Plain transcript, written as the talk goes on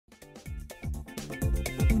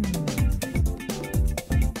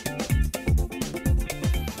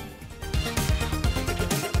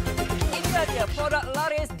produk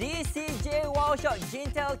laris di Xqiao Shop.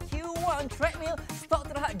 Gintell Q1 Treadmill stok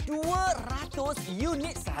terhad 200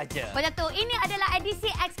 unit sahaja. Betul, ini adalah edisi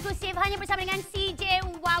eksklusif hanya bersama dengan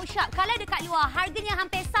Xqiao Shop. Kalau dekat luar, harganya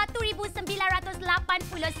hampir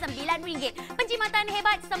RM1,989. Penjimatan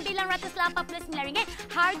hebat RM989.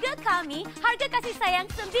 Harga kami, harga kasih sayang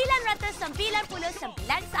RM999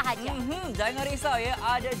 sahaja. Jangan risau ya,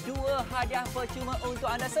 ada 2 hadiah percuma untuk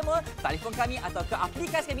anda semua. Telefon kami atau ke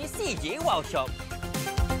aplikasi kami Xqiao Shop.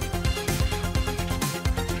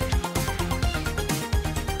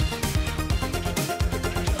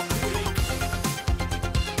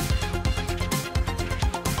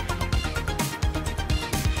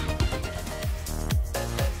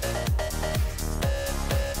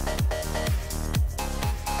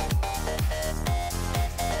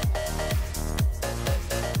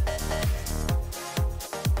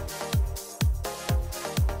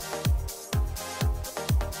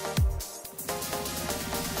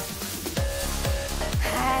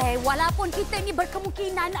 Walaupun kita ni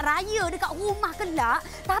berkemungkinan nak raya dekat rumah kelak,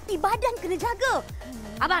 tapi badan kena jaga.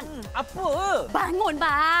 Abang. Apa? Bangun,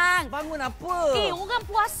 bang. Bangun apa? Orang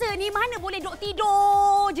puasa ni mana boleh duduk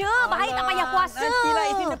tidur je. Baik tak payah puasa. Nantilah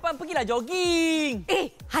Isnin depan pergilah jogging.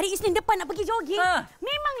 Hari Isnin depan nak pergi jogging?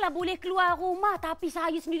 Memanglah boleh keluar rumah, tapi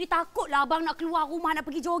saya sendiri takutlah abang nak keluar rumah nak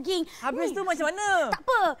pergi jogging. Habis tu macam mana? Tak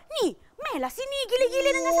apa. Ni, mainlah sini gila-gila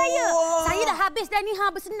dengan saya. Saya dah habis dah ni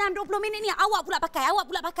bersenam 20 minit ni. Awak pula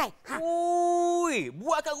pakai. Ui,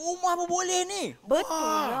 buat kat rumah pun boleh ni.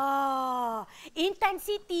 Betul lah.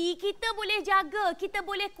 Intensiti kita boleh jaga, kita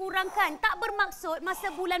boleh kurangkan. Tak bermaksud masa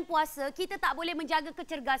bulan puasa kita tak boleh menjaga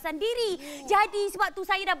kecergasan diri. Jadi sebab tu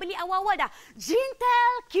saya dah beli awal-awal dah.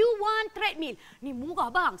 Gintell Q1 Treadmill. Ni murah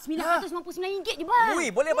bang, RM999 je bang.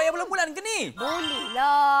 Ui, boleh bayar bulan-bulan ke ni? Boleh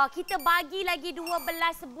lah. Kita bagi lagi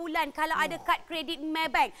 12 bulan kalau ada kad kredit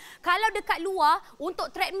Maybank. Kalau dekat luar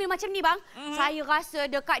untuk treadmill macam ni bang, saya rasa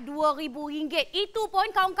dekat RM2,000. Itu pun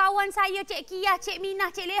kawan-kawan saya, Cik Kia, Cik Minah,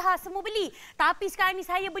 Cik Leha semua beli. Tapi sekarang ni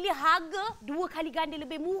saya beli harga 2 kali ganda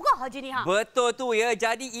lebih murah je ni. Betul tu ya.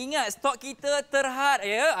 Jadi ingat stok kita terhad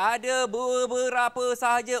ya. Ada beberapa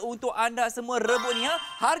sahaja untuk anda semua rebut ni.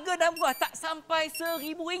 Harga dan murah tak sampai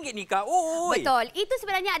RM1,000 ni kak. Oi. Betul. Itu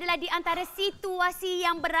sebenarnya adalah di antara situasi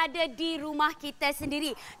yang berada di rumah kita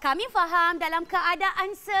sendiri. Kami faham dalam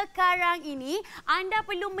keadaan sekarang ini anda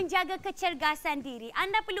perlu menjaga kecergasan diri.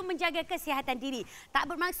 Anda perlu menjaga kesihatan diri. Tak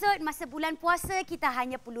bermaksud masa bulan puasa kita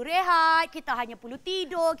hanya perlu rehat, kita hanya perlu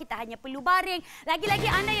tidur, kita hanya perlu baring. Lagi-lagi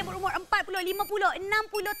anda yang berumur 40, 50,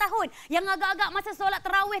 60 tahun yang agak-agak masa solat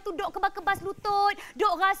tarawih tu duk kebas-kebas lutut,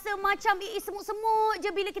 duk rasa macam semut-semut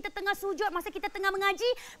je bila kita tengah sujud, masa kita tengah mengaji.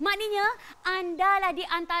 Maknanya anda lah di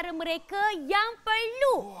antara mereka yang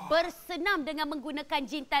perlu bersenam dengan menggunakan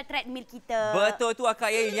Gintell Treadmill kita. Betul tu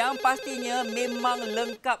akak ya. Yang pastinya memang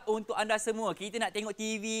lengkap untuk anda semua. Kita nak tengok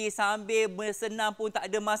TV sambil bersenam pun tak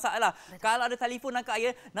ada masalah. Kalau ada telefon akak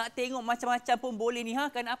ya, nak tengok macam-macam pun boleh ni.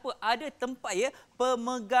 Kenapa? Ada tempat ya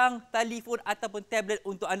pemegang telefon ataupun tablet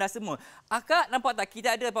untuk anda semua. Akak nampak tak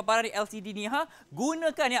kita ada paparan LCD ni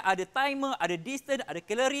gunakan ya, ada timer, ada distance, ada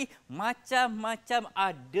kalori, macam-macam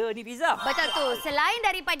ada ni Fiza. Betul tu. Selain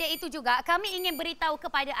daripada itu juga kami ingin beritahu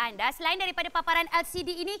kepada anda, selain daripada paparan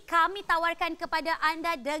LCD ini, kami tawarkan kepada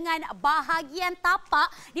anda dengan bahagian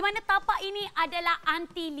tapak, di mana tapak ini adalah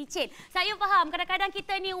anti licin. Saya faham kadang-kadang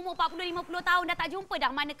kita ni umur 40-50 tahun dah tak jumpa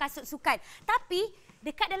dah mana kasut sukan. Tapi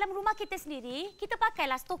dekat dalam rumah kita sendiri, kita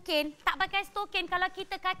pakailah stokin. Tak pakai stokin, kalau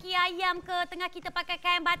kita kaki ayam ke, tengah kita pakai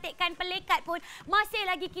kain batik, kain pelekat pun, masih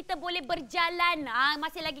lagi kita boleh berjalan,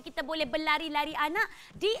 masih lagi kita boleh berlari-lari anak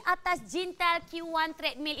di atas Gintell Q1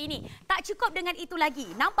 Treadmill ini. Tak cukup dengan itu lagi.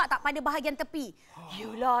 Nampak tak pada bahagian tepi?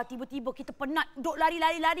 Yulah, tiba-tiba kita penat, duk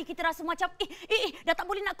lari-lari, kita rasa macam, dah tak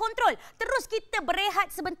boleh nak kontrol. Terus kita berehat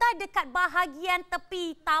sebentar dekat bahagian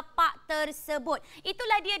tepi tapak tersebut.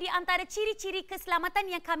 Itulah dia di antara ciri-ciri keselamatan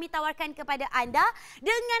yang kami tawarkan kepada anda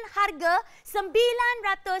dengan harga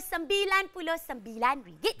RM999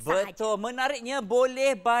 sahaja. Betul, menariknya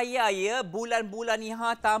boleh bayar ya bulan-bulan ni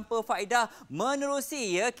tanpa faedah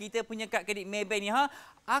menerusi ya kita punya kad kredit Maybank ni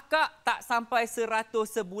Akak tak sampai 100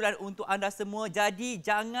 sebulan untuk anda semua. Jadi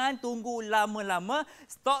jangan tunggu lama-lama.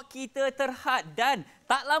 Stok kita terhad dan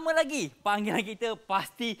tak lama lagi panggilan kita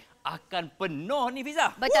pasti akan penuh ni,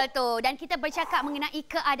 Fiza. Betul tu. Dan kita bercakap mengenai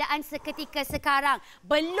keadaan seketika sekarang.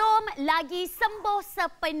 Belum lagi sembuh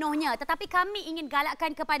sepenuhnya. Tetapi kami ingin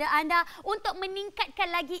galakkan kepada anda untuk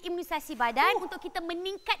meningkatkan lagi imunisasi badan, untuk kita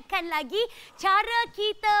meningkatkan lagi cara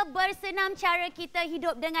kita bersenam, cara kita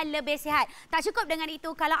hidup dengan lebih sihat. Tak cukup dengan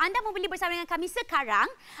itu, kalau anda membeli bersama dengan kami sekarang,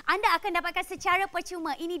 anda akan dapatkan secara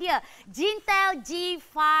percuma. Ini dia, Gintell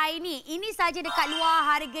G5 ni. Ini saja dekat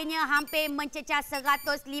luar harganya hampir mencecah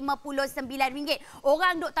RM159.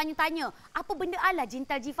 Orang duk tanya-tanya, apa benda ala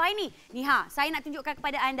Gintell G5 ni? Ni saya nak tunjukkan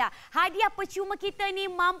kepada anda. Hadiah percuma kita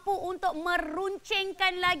ni mampu untuk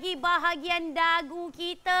meruncingkan lagi bahagian dagu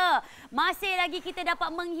kita. Masih lagi kita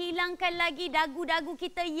dapat menghilangkan lagi dagu-dagu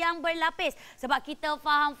kita yang berlapis. Sebab kita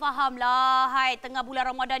faham lah, tengah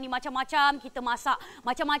bulan Ramadan ni macam-macam kita masak,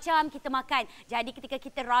 macam-macam kita makan. Jadi ketika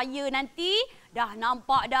kita raya nanti, dah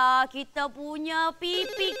nampak dah kita punya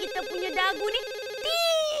pipi, kita punya dagu ni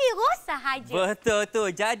tirus sahaja. Betul tu.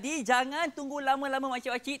 Jadi jangan tunggu lama-lama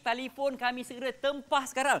makcik-makcik. Telefon kami segera tempah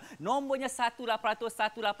sekarang. Nombornya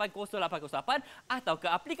 1-800-180-808 atau ke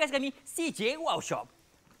aplikasi kami CJ Wow Shop.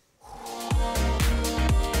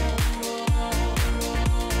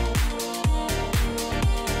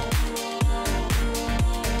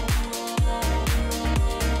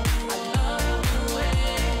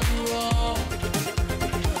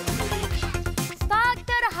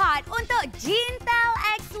 Untuk Gintell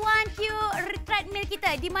X1Q Treadmill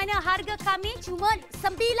kita, di mana harga kami cuma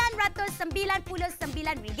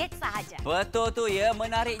RM999 sahaja. Betul tu ya,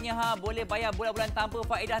 menariknya boleh bayar bulan-bulan tanpa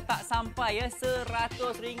faedah tak sampai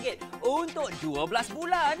RM100 untuk 12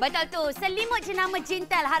 bulan. Betul tu, selimut jenama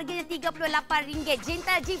Gintell harganya RM38.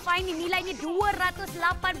 Gintell G5 ni nilainya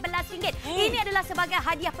RM218. Ini adalah sebagai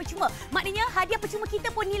hadiah percuma. Maknanya hadiah percuma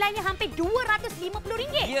kita pun nilainya hampir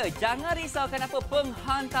RM250. Ya, jangan risau kenapa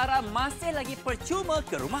penghantaran masih lagi percuma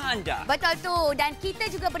ke rumah anda. Betul tu, dan kita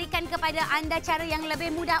juga berikan kepada anda cara yang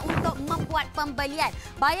lebih mudah untuk membuat pembelian.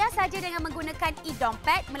 Bayar saja dengan menggunakan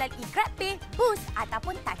e-dompet melalui GrabPay, Boost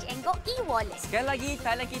ataupun Touch and Go e-wallet. Sekali lagi,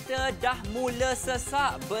 talian kita dah mula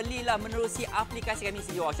sesak. Belilah menerusi aplikasi kami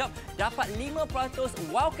CJ Wow Shop, dapat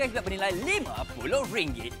 5% wow cashback bernilai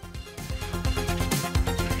RM50.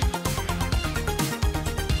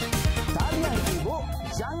 Kalian sibuk?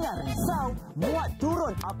 Jangan risau, muat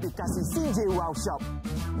turun aplikasi CJ Wow Shop.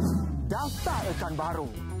 Daftar akaun baru.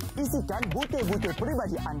 Isikan butir-butir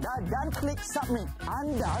peribadi anda dan klik submit.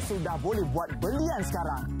 Anda sudah boleh buat belian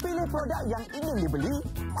sekarang. Pilih produk yang ingin dibeli,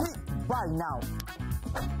 klik buy now.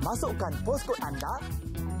 Masukkan postcode anda,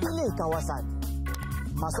 pilih kawasan.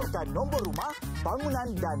 Masukkan nombor rumah,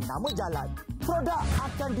 bangunan dan nama jalan. Produk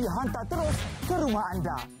akan dihantar terus ke rumah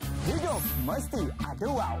anda. Hidup mesti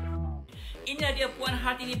ada wow. Inilah dia Puan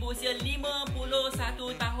Hartini berusia 51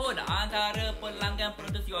 tahun, antara pelanggan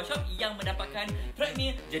produksi Wow Shop yang mendapatkan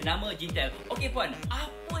treadmill jenama Gintell. Okey Puan,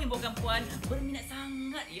 apa yang buatkan Puan berminat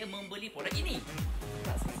sangat membeli produk ini?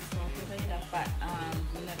 Tak sesuatu saya dapat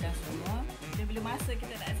gunakan semua. Bila masa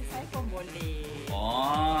kita nak exercise pun boleh.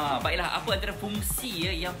 Baiklah, apa antara fungsi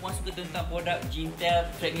yang Puan suka tentang produk Gintell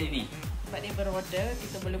treadmill ini? Sebab dia beroda,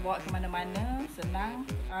 kita boleh bawa ke mana-mana, senang.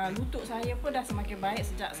 Lutut saya pun dah semakin baik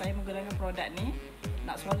sejak saya menggunakan produk ni.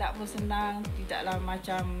 Nak solat pun senang, tidaklah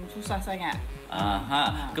macam susah sangat.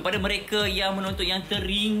 Kepada mereka yang menonton yang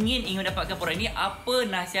teringin ingin mendapatkan produk ini, apa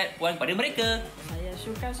nasihat Puan kepada mereka? Saya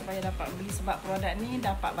syurkan supaya dapat beli sebab produk ni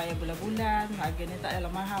dapat bayar bulan-bulan, harganya tak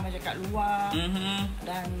adalah mahal macam kat luar.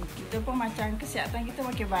 Dan kita pun macam kesihatan kita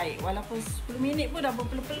makin baik. Walaupun 10 minit pun dah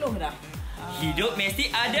berpeluh-peluh dah. Hidup mesti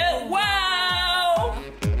ada wow!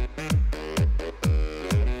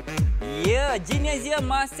 Ya, Gymnasium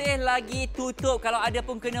masih lagi tutup. Kalau ada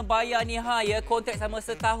pun kena bayar ni kontrak sama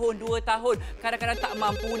setahun, 2 tahun. Kadang-kadang tak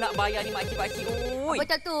mampu nak bayar ni makcik-makcik.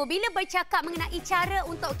 Betul tu. Bila bercakap mengenai cara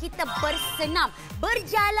untuk kita bersenam,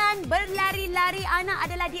 berjalan, berlari-lari anak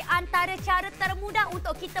adalah di antara cara termudah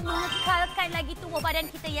untuk kita mengekalkan lagi tubuh badan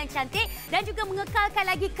kita yang cantik dan juga mengekalkan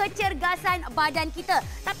lagi kecergasan badan kita.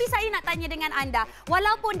 Tapi saya nak tanya dengan anda,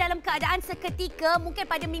 walaupun dalam keadaan seketika, mungkin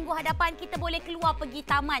pada minggu hadapan kita boleh keluar pergi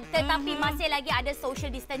taman, tetapi masih lagi ada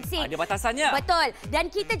social distancing. Ada batasannya. Betul.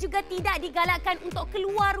 Dan kita juga tidak digalakkan untuk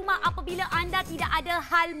keluar rumah apabila anda tidak ada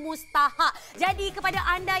hal mustahak. Jadi kepada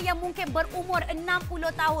anda yang mungkin berumur 60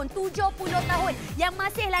 tahun, 70 tahun yang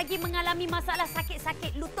masih lagi mengalami masalah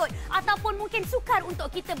sakit-sakit lutut ataupun mungkin sukar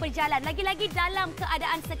untuk kita berjalan. Lagi-lagi dalam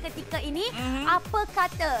keadaan seketika ini, apa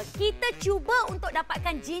kata kita cuba untuk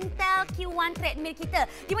dapatkan Gintell Q1 Treadmill kita.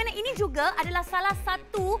 Di mana ini juga adalah salah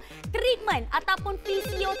satu treatment ataupun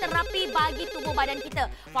fisioterapi bagi tubuh badan kita.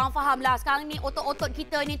 Faham-fahamlah sekarang ni otot-otot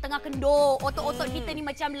kita ni tengah kendor, otot-otot kita ni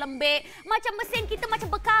macam lembek, macam mesin kita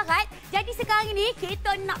macam berkarat. Jadi sekarang ini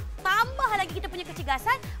kita nak tambah lagi kita punya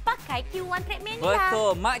kecergasan pakai Q1 Treadmill ni.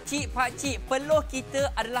 Betul. Makcik, pakcik, peluh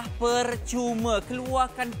kita adalah percuma.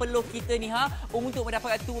 Keluarkan peluh kita ni untuk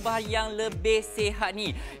mendapatkan tubuh badan yang lebih sihat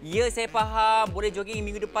ni. Ya, saya faham boleh jogging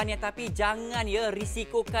minggu depan ni, tapi jangan ya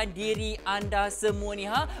risikokan diri anda semua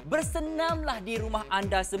ni. Bersenamlah di rumah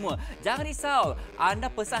anda semua. Jangan risau.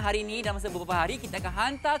 Anda pesan hari ni dalam masa beberapa hari kita akan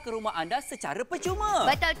hantar ke rumah anda secara percuma.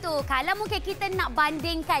 Betul tu. Kalau mungkin kita nak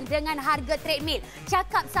bandingkan dengan harga treadmill,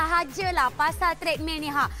 cakap sahajalah pasal treadmill ni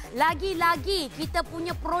Lagi-lagi kita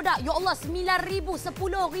punya produk, ya Allah, 9,000,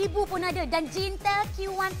 10,000 pun ada. Dan Gintell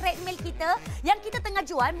Q1 Treadmill kita yang kita tengah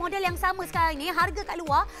jual, model yang sama sekarang ni, harga kat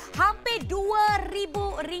luar hampir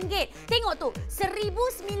RM2,000. Tengok tu,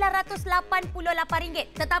 RM1,988.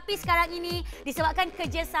 Tetapi sekarang ini disebabkan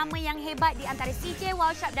kerjasama yang hebat di antara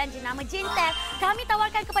Xqiao dan jenama Gintell, kami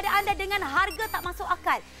tawarkan kepada anda dengan harga tak masuk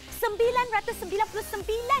akal.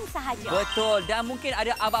 RM999 sahaja. Betul. Dan mungkin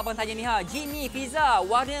ada abang-abang tanya ni, Jimmy, Fiza,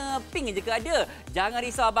 warna pink je ke ada? Jangan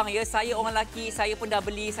risau abang ya. Saya orang lelaki, saya pun dah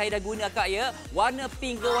beli, saya dah guna kak ya. Warna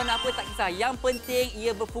pink ke warna apa tak kisah. Yang penting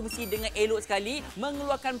ia berfungsi dengan elok sekali,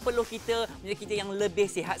 mengeluarkan peluh kita menjadi kita yang lebih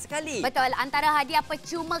sihat sekali. Betul. Antara hadiah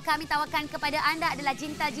percuma kami tawarkan kepada anda adalah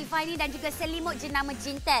Gintell G5 ini dan juga selimut jenama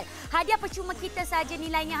Gintell. Hadiah percuma kita sahaja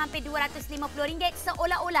nilainya hampir RM250.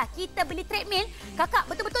 Seolah-olah kita beli treadmill. Kakak,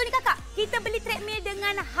 betul-betul ni kakak. Kita beli treadmill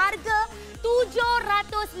dengan harga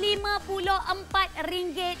RM754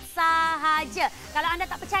 sahaja. Kalau anda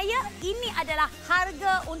tak percaya, ini adalah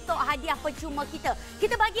harga untuk hadiah percuma kita.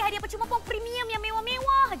 Kita bagi hadiah percuma pun premium yang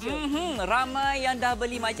mewah-mewah je. Ramai yang dah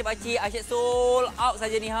beli makcik-pakcik, asyik sold out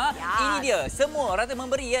saja ni Yes. Ini dia, semua rata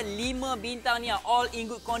memberi 5 bintang ni all in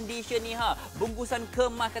good condition ni Bungkusan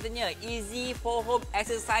kemas katanya, easy for home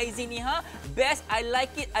exercising ni Best, I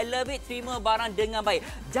like it, I love it. Terima barang dengan baik.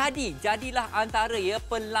 Jadilah antara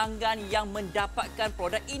pelanggan yang mendapatkan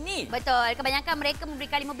produk ini. Betul. Kebanyakan mereka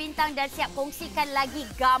memberikan 5 bintang dan siap kongsikan lagi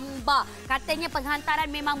gambar. Katanya penghantaran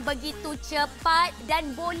memang begitu cepat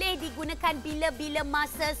dan boleh digunakan bila-bila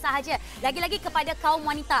masa sahaja. Lagi-lagi kepada kaum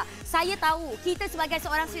wanita. Saya tahu kita sebagai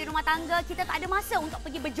seorang suri rumah tangga, kita tak ada masa untuk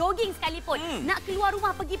pergi berjoging sekalipun. Nak keluar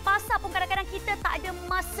rumah, pergi pasar pun kadang-kadang kita tak ada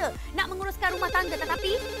masa nak menguruskan rumah tangga.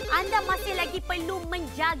 Tetapi anda masih lagi perlu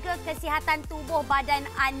menjaga kesihatan tubuh badan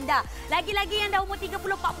anda. Lagi-lagi yang dah umur 30,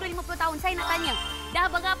 40, 50 tahun, saya nak tanya, dah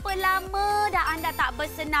berapa lama dah anda tak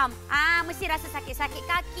bersenam? Mesti rasa sakit-sakit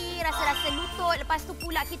kaki, rasa-rasa lutut. Lepas tu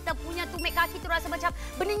pula kita punya tumit kaki tu rasa macam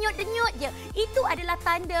berdenyut-denyut je. Itu adalah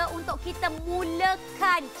tanda untuk kita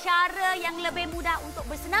mulakan cara yang lebih mudah untuk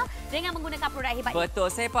bersenam dengan menggunakan produk hebat ini.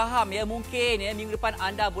 Betul, saya faham ya. Mungkin minggu depan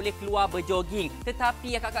anda boleh keluar berjoging.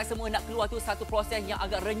 Tetapi kakak semua nak keluar tu satu proses yang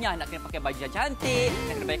agak renyah. Nak kena pakai baju yang cantik,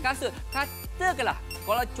 nak kena pakai kasut. Katakanlah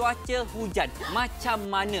kalau cuaca hujan, macam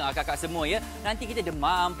mana kakak semua ya? Nanti kita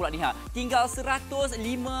demam pula ni Tinggal 159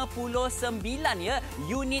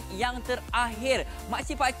 unit yang terakhir.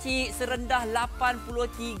 Makcik-pakcik serendah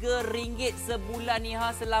RM83 sebulan ni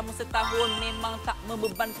selama setahun memang tak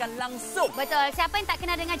membebankan langsung. Betul. Siapa yang tak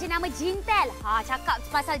kenal dengan jenama Gintell? Cakap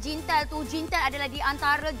pasal Gintell tu, Gintell adalah di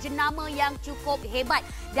antara jenama yang cukup hebat.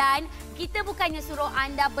 Dan kita bukannya suruh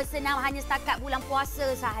anda bersenam hanya setakat bulan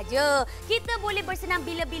puasa sahaja. Kita boleh bersenam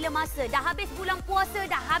bila-bila masa. Dah habis bulan puasa,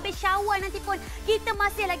 dah habis Syawal nanti pun kita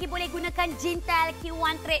masih lagi boleh gunakan Gintell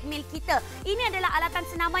Q1 Treadmill kita. Ini adalah alatan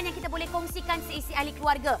senaman yang kita boleh kongsikan seisi ahli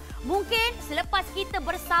keluarga. Mungkin selepas kita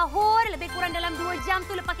bersahur, lebih kurang dalam 2 jam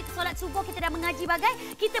tu lepas kita solat subuh, kita dah mengaji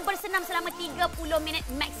bagai, kita bersenam selama 30 minit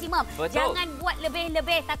maksimum. Betul. Jangan buat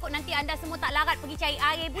lebih-lebih, takut nanti anda semua tak larat pergi cari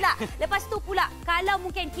air pula. Lepas tu pula, kalau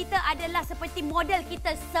mungkin kita adalah seperti model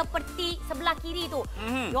kita seperti sebelah kiri tu.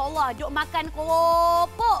 Ya Allah, duk makan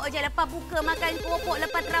keropok je, lepas buka makan keropok,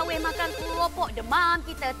 lepas tarawih makan keropok, demam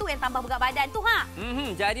kita tu yang tambah berat badan tu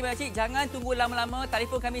Jadi makcik, jangan tunggu lama-lama.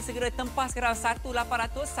 Telefon kami segera tempah sekarang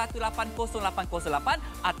 1800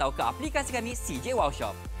 180808 atau ke aplikasi kami CJ Wow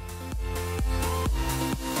Shop.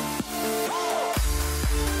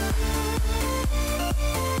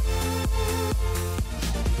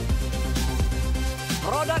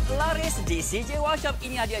 Produk laris di CJ Workshop.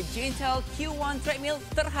 Ini ada Gintell Q1 Treadmill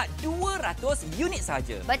terhad 200 unit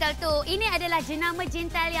saja. Betul tu. Ini adalah jenama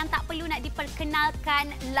Gintell yang tak perlu nak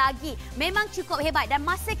diperkenalkan lagi. Memang cukup hebat dan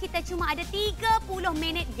masa kita cuma ada 30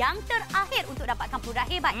 minit yang terakhir untuk dapatkan produk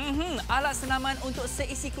hebat. Alat senaman untuk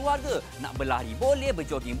seisi keluarga. Nak berlari boleh,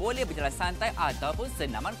 berjoging boleh, berjalan santai ataupun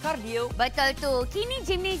senaman kardio. Betul tu. Kini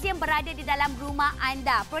gimnasium berada di dalam rumah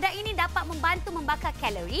anda. Produk ini dapat membantu membakar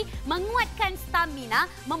kalori, menguatkan stamina,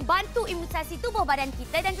 membantu imunisasi tubuh badan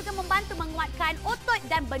kita dan juga membantu menguatkan otot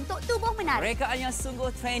dan bentuk tubuh menarik. Rekaan yang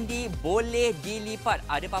sungguh trendy, boleh dilipat.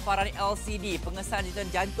 Ada paparan LCD, pengesan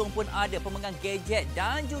jantung pun ada, pemegang gadget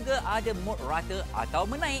dan juga ada mod rata atau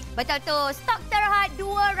menaik. Betul tu. Stok terhad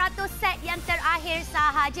 200 set yang terakhir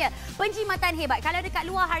sahaja. Penjimatan hebat. Kalau dekat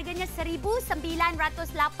luar harganya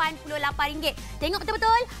RM1,988. Tengok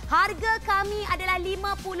betul-betul. Harga kami adalah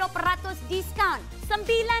 50% diskaun.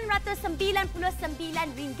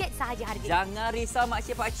 RM999 sahaja harga. Jangan risau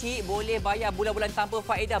makcik-pakcik, boleh bayar bulan-bulan tanpa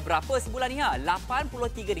faedah. Berapa sebulan ni?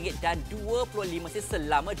 RM83 dan 25 sen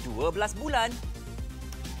selama 12 bulan.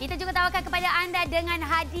 Kita juga tawarkan kepada anda dengan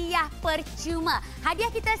hadiah percuma. Hadiah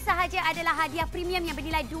kita sahaja adalah hadiah premium yang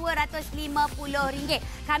bernilai RM250.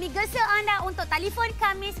 Kami gesa anda untuk telefon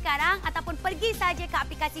kami sekarang ataupun pergi saja ke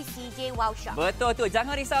aplikasi CJ Wow Shop. Betul tu.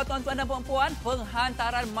 Jangan risau tuan-tuan dan puan-puan.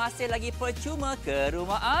 Penghantaran masih lagi percuma ke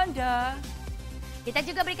rumah anda. Kita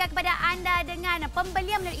juga berikan kepada anda dengan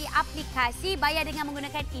pembelian melalui aplikasi, bayar dengan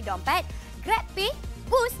menggunakan e-dompet, GrabPay,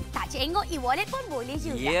 Boost, tak cengok e-wallet pun boleh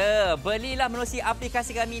juga. Ya, belilah melalui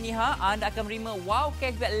aplikasi kami ni anda akan menerima wow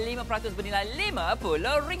cashback 5% bernilai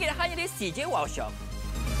RM50 hanya di CJ Wow Shop.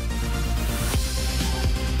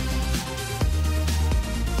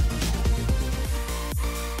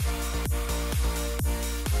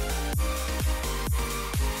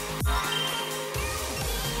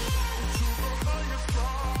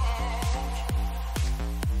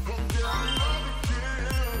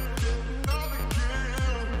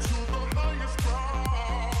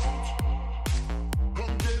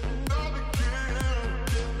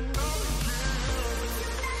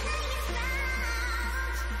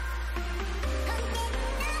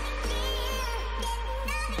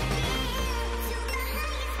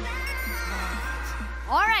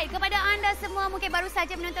 Alright, kepada anda semua mungkin baru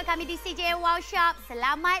saja menonton kami di CJ Wow Shop.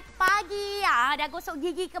 Selamat pagi. Dah gosok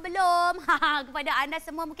gigi ke belum? Kepada anda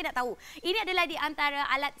semua mungkin nak tahu. Ini adalah di antara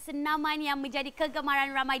alat senaman yang menjadi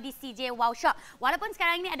kegemaran ramai di CJ Wow Shop. Walaupun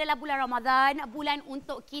sekarang ini adalah bulan Ramadan, bulan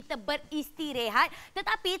untuk kita beristirahat,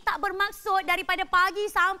 tetapi tak bermaksud daripada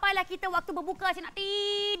pagi sampailah kita waktu berbuka asyik nak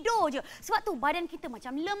tidur je. Sebab tu badan kita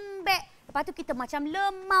macam lembek. Lepas tu kita macam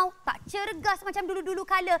lemau, tak cergas macam dulu-dulu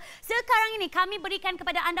kala. Sekarang ini kami berikan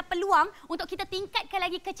kepada anda peluang untuk kita tingkatkan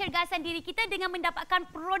lagi kecergasan diri kita dengan mendapatkan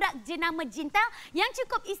produk jenama Gintell yang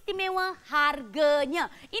cukup istimewa harganya.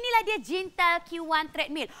 Inilah dia Gintell Q1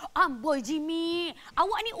 Treadmill. Amboi Jimmy,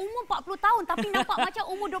 awak ni umur 40 tahun tapi nampak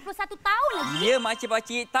macam umur 21 tahun lagi. Ya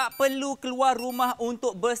makcik-pakcik, tak perlu keluar rumah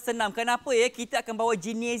untuk bersenam. Kenapa ya? Kita akan bawa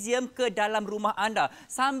gimnasium ke dalam rumah anda.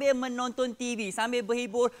 Sambil menonton TV, sambil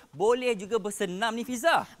berhibur, boleh juga bersenam ni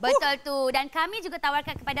Fiza. Betul tu. Dan kami juga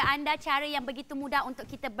tawarkan kepada anda cara yang begitu mudah untuk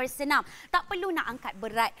kita bersenam. Tak perlu nak angkat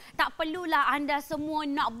berat. Tak perlulah anda semua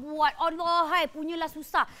nak buat Allah punyalah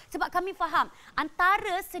susah. Sebab kami faham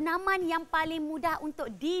antara senaman yang paling mudah untuk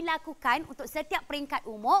dilakukan untuk setiap peringkat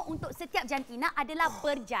umur, untuk setiap jantina adalah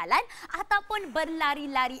berjalan ataupun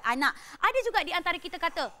berlari-lari anak. Ada juga di antara kita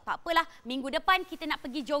kata, tak apalah minggu depan kita nak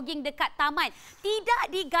pergi jogging dekat taman.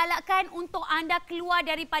 Tidak digalakkan untuk anda keluar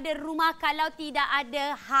daripada rumah kalau tidak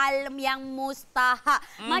ada hal yang mustahak.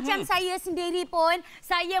 Macam saya sendiri pun,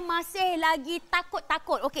 saya masih lagi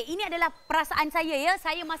takut-takut. Okey, ini adalah perasaan saya ya.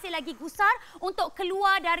 Saya masih lagi gusar untuk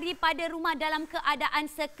keluar daripada rumah dalam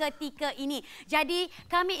keadaan seketika ini. Jadi,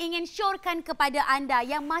 kami ingin syorkan kepada anda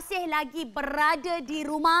yang masih lagi berada di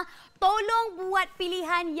rumah, tolong buat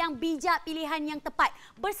pilihan yang bijak, pilihan yang tepat.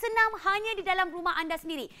 Bersenam hanya di dalam rumah anda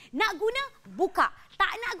sendiri. Nak guna, buka.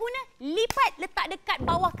 Tak nak guna, lipat. Letak dekat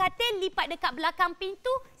bawah katil, lipat dekat belakang pintu,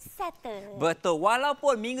 settle. Betul.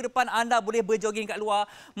 Walaupun minggu depan anda boleh berjoging kat luar,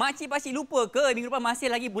 makcik-pakcik lupa ke minggu depan masih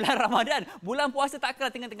lagi bulan Ramadan. Bulan puasa takkan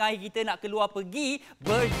tengah-tengah hari kita nak keluar pergi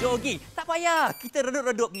berjoging. Tak payah. Kita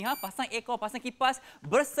redup-redup ni. Pasang aircon, pasang kipas,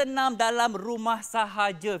 bersenam dalam rumah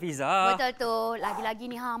sahaja, Fiza. Betul tu. Lagi-lagi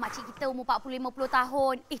ni makcik kita umur 40-50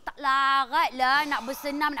 tahun. Tak larat lah nak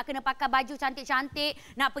bersenam, nak kena pakai baju cantik-cantik,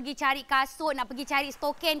 nak pergi cari kasut, nak pergi cari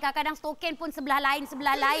stoken. Kadang-kadang stoken pun sebelah lain.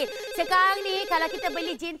 Sekarang ni kalau kita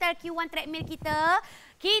beli Gintell Q1 Treadmill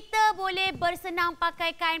kita boleh bersenam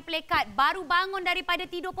pakai kain plekat. Baru bangun daripada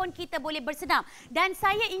tidur pun kita boleh bersenam. Dan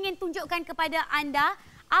saya ingin tunjukkan kepada anda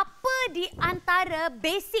apa di antara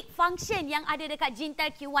basic function yang ada dekat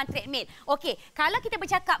Gintell Q1 Treadmill? Okey, kalau kita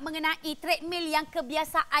bercakap mengenai treadmill yang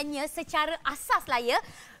kebiasaannya secara asas lah ya,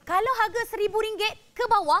 kalau harga RM1,000 ke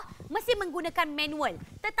bawah mesti menggunakan manual.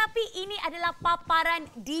 Tetapi ini adalah paparan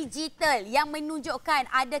digital yang menunjukkan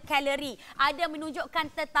ada kalori, ada menunjukkan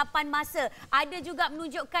tetapan masa, ada juga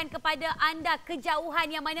menunjukkan kepada anda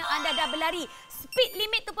kejauhan yang mana anda dah berlari. Speed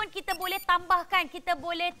limit tu pun kita boleh tambahkan, kita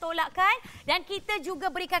boleh tolakkan dan kita juga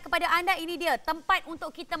berikan kepada anda, ini dia tempat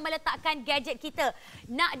untuk kita meletakkan gadget kita.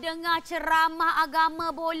 Nak dengar ceramah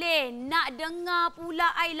agama boleh, nak dengar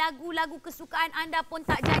pula lagu-lagu kesukaan anda pun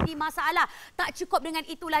tak jadi masalah. Tak cukup dengan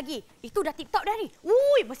itu lagi. Itu dah TikTok dah ni.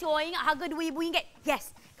 Ui, mesti orang ingat harga RM2,000.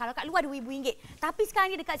 Yes, kalau kat luar RM2,000. Tapi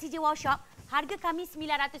sekarang ni dekat CJ Wow Shop, harga kami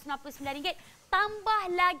RM999.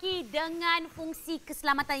 Tambah lagi dengan fungsi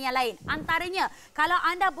keselamatan yang lain. Antaranya, kalau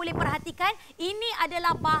anda boleh perhatikan, ini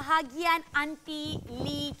adalah bahagian anti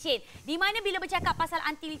licin. Di mana bila bercakap pasal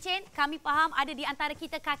anti licin, kami faham ada di antara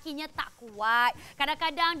kita kakinya tak kuat.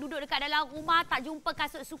 Kadang-kadang duduk dekat dalam rumah, tak jumpa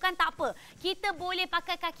kasut sukan, tak apa. Kita boleh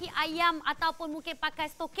pakai kaki ayam ataupun mungkin pakai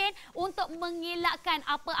stokin untuk mengelakkan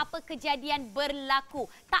apa-apa kejadian berlaku.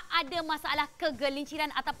 Tak ada masalah kegelinciran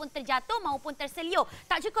ataupun terjatuh maupun terseliur.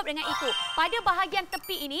 Tak cukup dengan itu. Pada bahagian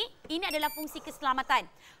tepi ini adalah fungsi keselamatan.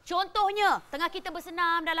 Contohnya, tengah kita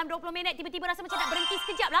bersenam dalam 20 minit, tiba-tiba rasa macam nak berhenti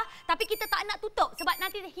sekejap lah. Tapi kita tak nak tutup sebab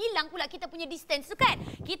nanti hilang pula kita punya distance tu kan.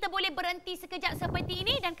 Kita boleh berhenti sekejap seperti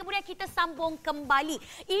ini dan kemudian kita sambung kembali.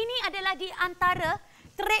 Ini adalah di antara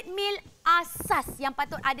treadmill asas yang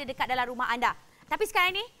patut ada dekat dalam rumah anda. Tapi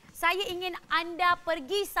sekarang ni, saya ingin anda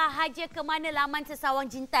pergi sahaja ke mana laman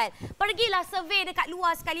sesawang Gintell. Pergilah survey dekat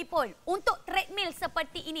luar sekalipun. Untuk treadmill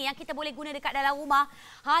seperti ini yang kita boleh guna dekat dalam rumah,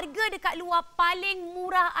 harga dekat luar paling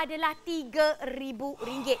murah adalah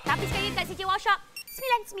RM3,000. Tapi sekali dekat CJ Wow Shop,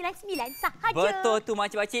 999 sahaja. Betul tu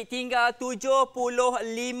makcik-makcik, tinggal 75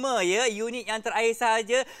 ya unit yang terakhir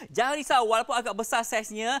sahaja. Jangan risau, walaupun agak besar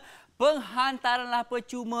saiznya, penghantaranlah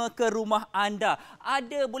percuma ke rumah anda.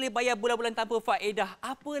 Ada boleh bayar bulan-bulan tanpa faedah.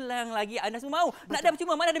 Apa yang lagi anda semua mahu? Nak ada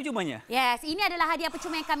percuma? Mana ada percumanya? Yes, ini adalah hadiah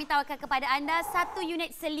percuma yang kami tawarkan kepada anda. Satu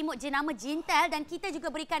unit selimut jenama Gintell dan kita juga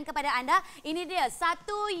berikan kepada anda. Ini dia,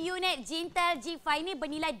 satu unit Gintell G5 ini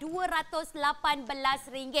bernilai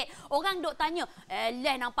RM218. Orang dok tanya,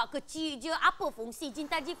 nampak kecil je. Apa fungsi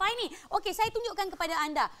Gintell G5 ni? Okey, saya tunjukkan kepada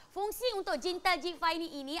anda. Fungsi untuk Gintell G5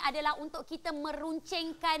 ini adalah untuk kita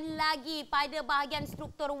meruncingkan lagi pada bahagian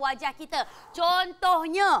struktur wajah kita.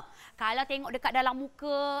 Contohnya, kalau tengok dekat dalam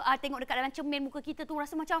muka, tengok dekat dalam cermin muka kita tu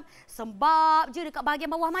rasa macam sembab je dekat bahagian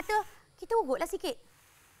bawah mata, kita urutlah sikit.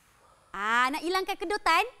 Nak hilangkan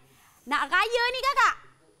kedutan, nak raya ni kakak.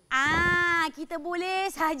 Kita boleh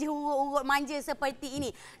saja urut-urut manja seperti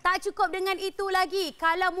ini. Tak cukup dengan itu lagi.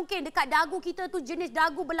 Kalau mungkin dekat dagu kita tu jenis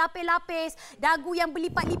dagu berlapis-lapis, dagu yang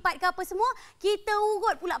berlipat-lipat ke apa semua, kita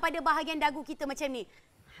urut pula pada bahagian dagu kita macam ni.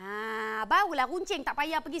 Barulah runcing, tak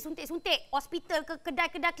payah pergi suntik-suntik. Hospital ke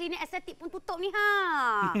kedai-kedai klinik estetik pun tutup ni.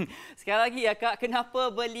 Sekali lagi ya kak, kenapa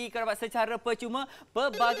beli kerabat secara percuma?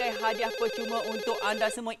 Pelbagai hadiah percuma untuk anda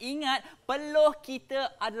semua. Ingat, peluh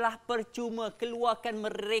kita adalah percuma. Keluarkan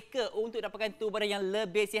mereka untuk dapatkan tubuh badan yang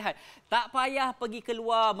lebih sihat. Tak payah pergi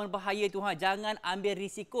keluar berbahaya tu. Jangan ambil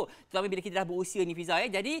risiko. Terutama bila kita dah berusia ni Fiza ya.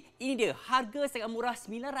 Jadi ini dia, harga sangat murah,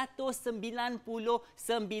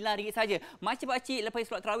 RM999 saja. Makcik-makcik lepas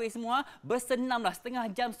solat tarawih semua, bersenamlah, setengah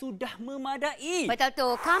jam sudah memadai. Betul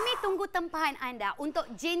tu. Kami tunggu tempahan anda untuk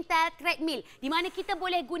Gintell Treadmill di mana kita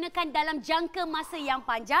boleh gunakan dalam jangka masa yang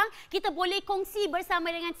panjang. Kita boleh kongsi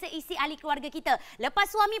bersama dengan seisi ahli keluarga kita. Lepas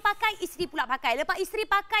suami pakai, isteri pula pakai. Lepas isteri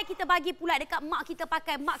pakai, kita bagi pula dekat mak kita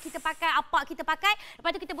pakai, apa kita pakai.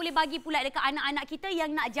 Lepas tu kita boleh bagi pula dekat anak-anak kita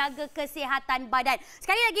yang nak jaga kesihatan badan.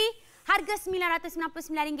 Sekali lagi, harga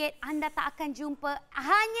RM999 anda tak akan jumpa,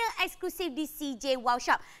 hanya eksklusif di CJ Wow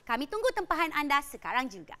Shop. Kami tunggu tempahan anda sekarang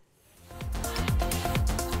juga.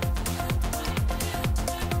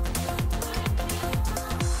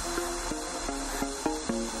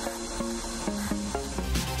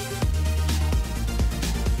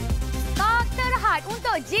 Stok terhad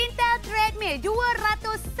untuk Gintell Treadmill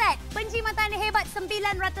 200 set. Penjimatan hebat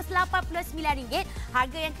RM989.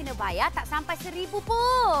 Harga yang kena bayar tak sampai RM1,000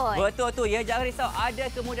 pun. Betul tu ya, jangan risau, ada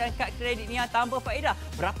kemudahan kad kredit ni yang tambah faedah.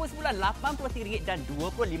 Berapa sebulan? RM83 dan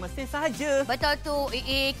 25 sen sahaja. Betul tu.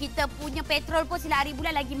 Kita punya petrol pun sila hari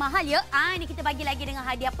bulan lagi mahal ya. Ini kita bagi lagi dengan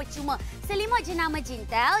hadiah percuma. Selimut jenama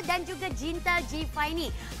Gintell dan juga Gintell G5 ni.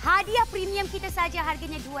 Hadiah premium kita saja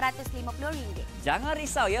harganya RM250. Jangan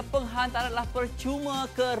risau ya, penghantaranlah percuma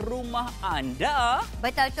ke rumah anda.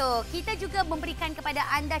 Betul tu. kita juga memberikan kepada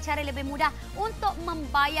anda cara lebih mudah untuk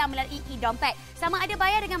membayar melalui e-dompet. Sama ada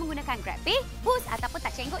bayar dengan menggunakan GrabPay, Boost ataupun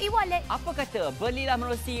Touch 'n Go e-wallet. Apa kata belilah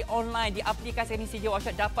melalui online di aplikasi CJW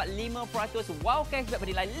Shop dapat 5% wow cashback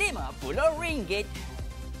bernilai RM50.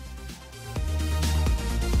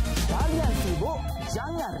 Kalian sibuk?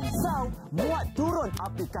 Jangan risau. Muat turun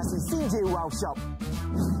aplikasi CJW Shop.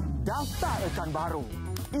 Daftar akaun baru.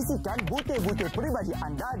 Isikan butir-butir peribadi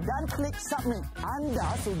anda dan klik submit.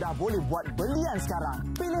 Anda sudah boleh buat belian sekarang.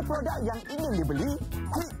 Pilih produk yang ingin dibeli,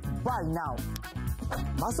 klik buy now.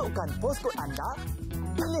 Masukkan postcode anda,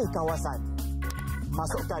 pilih kawasan.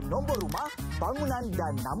 Masukkan nombor rumah, bangunan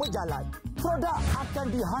dan nama jalan. Produk akan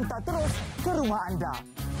dihantar terus ke rumah anda.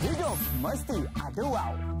 Hidup mesti ada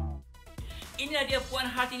wow. Inilah dia Puan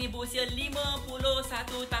Hartini berusia 51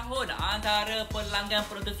 tahun, antara pelanggan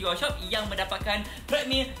penonton CJW Shop yang mendapatkan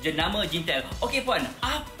treadmill jenama Gintell. Okey Puan,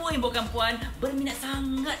 apa yang buatkan Puan berminat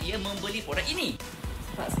sangat membeli produk ini?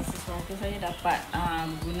 Sebab sesuatu saya dapat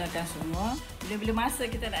gunakan semua. Bila-bila masa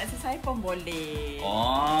kita nak exercise pun boleh.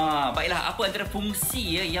 Oh, baiklah. Apa antara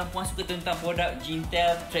fungsi yang Puan suka tentang produk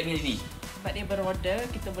Gintell treadmill ini? Sebab dia beroda,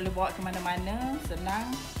 kita boleh bawa ke mana-mana, senang.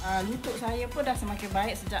 Lutut saya pun dah semakin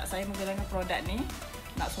baik sejak saya menggunakan produk ni.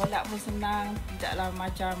 Nak solat pun senang, tidaklah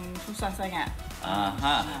macam susah sangat.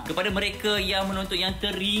 Kepada mereka yang menonton yang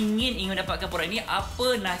teringin ingin mendapatkan produk ini,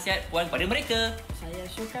 apa nasihat Puan kepada mereka? Saya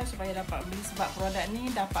syurkan supaya dapat beli sebab produk ni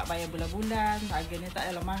dapat bayar bulan-bulan. Harganya tak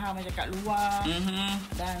adalah mahal macam kat luar.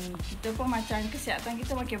 Dan kita pun macam kesihatan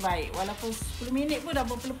kita makin baik. Walaupun 10 minit pun dah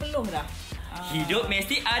berpeluh-peluh dah. Hidup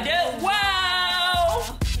mesti ada wow!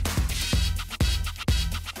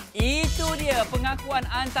 Itu dia pengakuan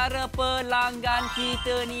antara pelanggan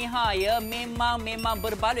kita ni memang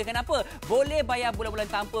berbaloi. Kenapa? Boleh bayar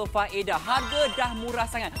bulan-bulan tanpa faedah. Harga dah murah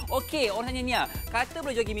sangat. Okey, orang tanya ni kata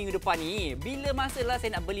boleh jogging minggu depan ni. Bila masalah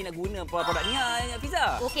saya nak beli nak guna produk ni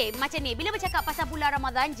Fiza? Okey, macam ni. Bila bercakap pasal bulan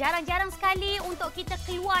Ramadan, jarang-jarang sekali untuk kita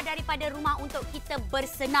keluar daripada rumah untuk kita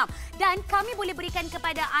bersenam. Dan kami boleh berikan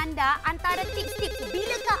kepada anda antara tips-tips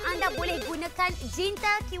bilakah anda boleh gunakan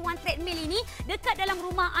Gintell Q1 Treadmill ini dekat dalam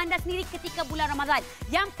rumah anda sendiri ketika bulan Ramadan.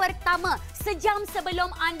 Yang pertama, sejam sebelum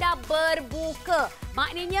anda berbuka.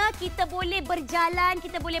 Maknanya kita boleh berjalan,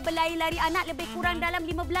 kita boleh berlari-lari anak lebih kurang dalam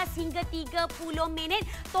 15 hingga 30 minit.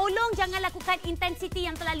 Tolong jangan lakukan intensiti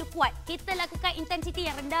yang terlalu kuat. Kita lakukan intensiti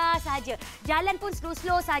yang rendah sahaja. Jalan pun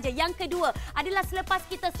slow-slow sahaja. Yang kedua adalah selepas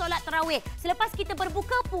kita solat tarawih. Selepas kita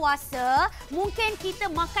berbuka puasa, mungkin kita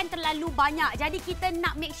makan terlalu banyak. Jadi kita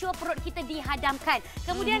nak make sure perut kita dihadamkan.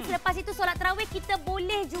 Kemudian selepas itu solat tarawih, kita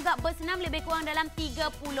boleh juga bersenam lebih kurang dalam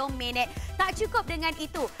 30 minit. Tak cukup dengan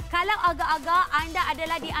itu. Kalau agak-agak anda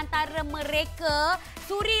adalah di antara mereka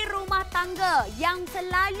suri rumah tangga yang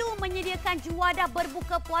selalu menyediakan juadah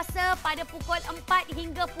berbuka puasa pada pukul 4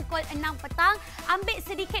 hingga pukul 6 petang, ambil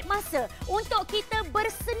sedikit masa untuk kita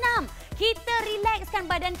bersenam. Kita relaxkan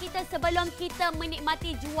badan kita sebelum kita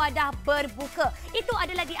menikmati juadah berbuka. Itu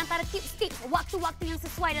adalah di antara tips-tips waktu-waktu yang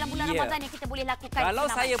sesuai dalam bulan Ramadan yang kita boleh lakukan. Kalau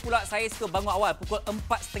saya pula, saya suka bangun awal. Pukul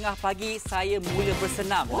 4.30 pagi, saya mula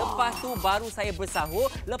bersenam. Lepas tu baru saya bersahur.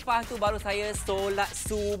 Lepas tu baru saya solat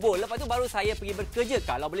subuh. Lepas tu baru saya pergi bekerja,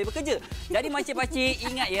 kalau boleh bekerja. Jadi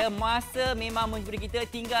makcik-makcik, ingat masa memang memberi kita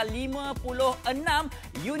tinggal 56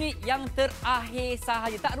 unit yang terakhir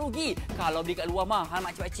sahaja. Tak rugi kalau beli kat luar mahal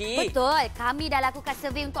makcik-makcik. Betul. Kami dah lakukan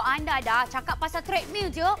survei untuk anda dah. Cakap pasal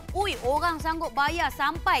treadmill je. Orang sanggup bayar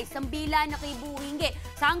sampai RM9,000.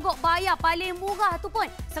 Sanggup bayar paling murah tu pun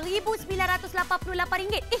RM1,988.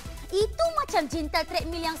 Itu macam Gintell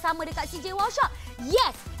treadmill yang sama dekat CJW Shop.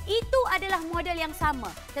 Yes, itu adalah model yang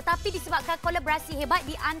sama. Tetapi disebabkan kolaborasi hebat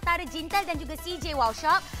di antara Gintell dan juga CJW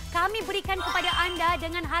Shop, kami berikan kepada anda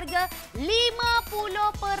dengan harga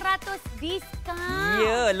 50% diskaun.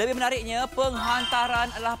 Ya, lebih menariknya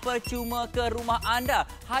penghantaran adalah percuma ke rumah anda.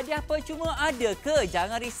 Hadiah percuma ada ke?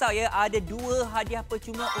 Jangan risau ada 2 hadiah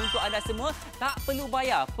percuma untuk anda semua. Tak perlu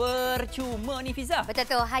bayar. Percuma ni Fiza. Betul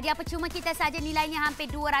tu. Hadiah percuma kita saja nilainya hampir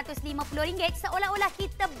RM250. Seolah-olah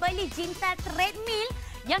kita beli Gintell treadmill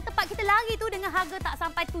yang tempat kita lari tu dengan harga tak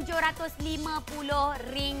sampai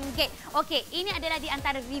RM750. Okey, ini adalah di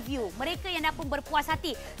antara review mereka yang dah pun berpuas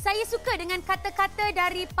hati. Saya suka dengan kata-kata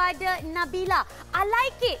daripada Nabila. I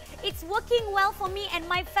like it. It's working well for me and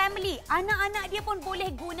my family. Anak-anak dia pun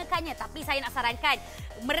boleh gunakannya. Tapi saya nak sarankan,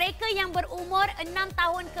 mereka yang berumur 6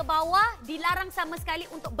 tahun ke bawah dilarang sama sekali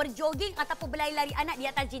untuk berjoging ataupun berlari-lari anak di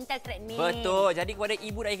atas Gintell treadmill. Betul. Jadi kepada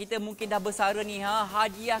ibu dan ayah kita mungkin dah bersara ni,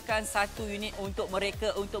 hadiahkan 1 unit untuk mereka.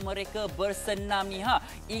 kita untuk mereka bersenam ni ha.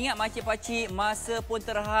 Ingat makcik-pakcik, masa pun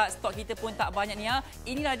terhad, stok kita pun tak banyak ni ha.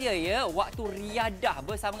 Inilah dia ya, waktu riadah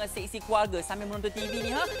bersama dengan seisi keluarga sambil menonton TV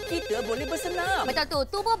ni ha. Kita boleh bersenam. Betul tu.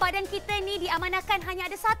 Tubuh badan kita ni diamanahkan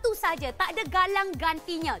hanya ada satu saja, tak ada galang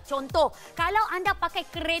gantinya. Contoh, kalau anda pakai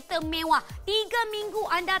kereta mewah, 3 minggu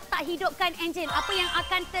anda tak hidupkan enjin, apa yang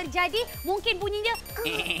akan terjadi? Mungkin bunyinya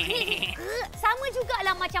sama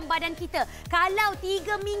jugalah macam badan kita. Kalau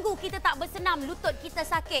 3 minggu kita tak bersenam, lutut kita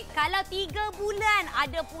sakit. Kalau 3 bulan,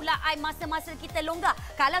 ada pula masa-masa kita longgar.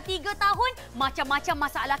 Kalau 3 tahun, macam-macam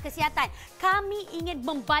masalah kesihatan. Kami ingin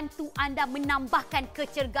membantu anda menambahkan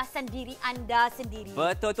kecergasan diri anda sendiri.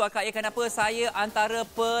 Betul tu Akak ya, kenapa saya antara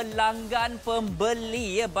pelanggan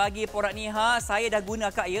pembeli ya bagi produk ni ha. Saya dah guna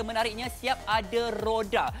Akak ya, menariknya siap ada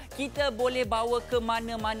roda. Kita boleh bawa ke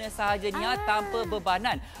mana-mana sahaja ni ha, tanpa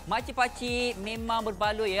bebanan. Makcik-pakcik memang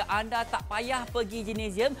berbaloi ya, anda tak payah pergi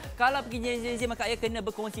gimnasium. Kalau pergi gimnasium Akak ya kena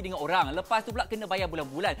berkongsi dengan orang. Lepas tu pula kena bayar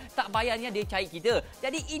bulan-bulan. Tak bayarnya dia cari kita.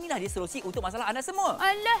 Jadi inilah dia solusi untuk masalah anda semua.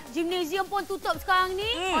 Alah, gimnasium pun tutup sekarang ni.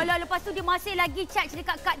 Alah, lepas tu dia masih lagi charge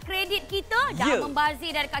dekat kad kredit kita. Dah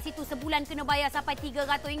membazir dari kat situ, sebulan kena bayar sampai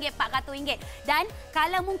RM300, RM400. Dan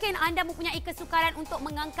kalau mungkin anda mempunyai kesukaran untuk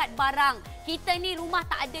mengangkat barang, kita ni rumah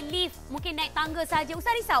tak ada lift, mungkin naik tangga saja,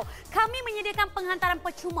 usah risau. Kami menyediakan penghantaran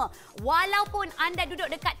percuma. Walaupun anda duduk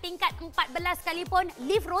dekat tingkat 14 sekalipun,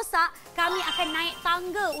 lift rosak, kami akan naik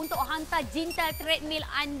tangga untuk hantar Gintell treadmill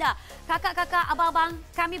anda. Kakak-kakak, abang-abang,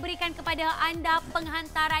 kami berikan kepada anda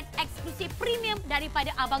penghantaran eksklusif premium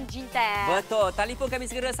daripada Abang Gintell. Betul. Telefon kami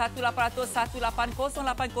segera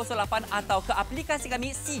 1800-180-808 atau ke aplikasi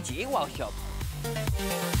kami CJ Workshop.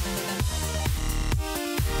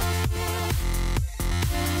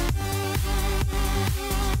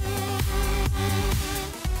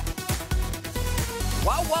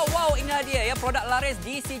 Wow, inilah dia ya, produk laris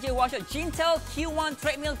di CJ Workshop. Gintell Q1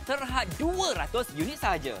 Treadmill terhad 200 unit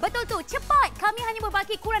sahaja. Betul tu, cepat. Kami hanya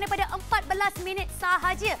berbaki kurang daripada 14 minit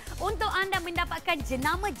sahaja untuk anda mendapatkan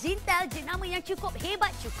jenama Gintell, jenama yang cukup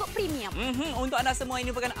hebat, cukup premium. Untuk anda semua,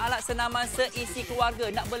 ini merupakan alat senaman seisi keluarga.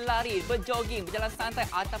 Nak berlari, berjoging, berjalan santai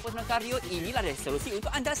ataupun senam kardio, inilah dia solusi untuk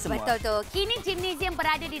anda semua. Betul tu. Kini gimnasium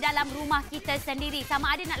berada di dalam rumah kita sendiri.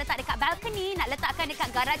 Sama ada nak letak dekat balkoni, nak letakkan dekat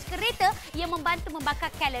garaj kereta, yang membantu membakar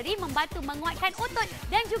kalori, membantu menguatkan otot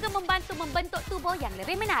dan juga membantu membentuk tubuh yang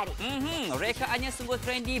lebih menarik. Rekaannya sungguh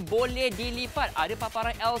trendy, boleh dilipat. Ada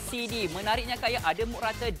paparan LCD. Menariknya kaya ada muk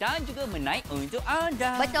rata dan juga menaik untuk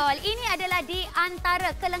anda. Betul. Ini adalah di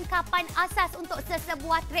antara kelengkapan asas untuk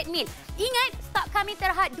sesebuah treadmill. Ingat, stok kami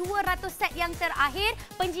terhad 200 set yang terakhir.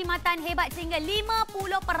 Penjimatan hebat sehingga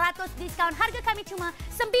 50% diskaun. Harga kami cuma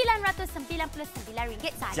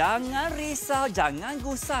RM999 sahaja. Jangan risau, jangan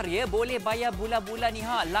gusar ya. Boleh bayar bulan-bulan ni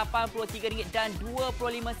ha. RM83 dan 25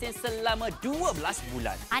 sen selama 12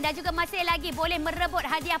 bulan. Anda juga masih lagi boleh merebut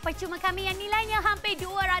hadiah percuma kami yang nilainya hampir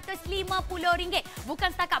RM250.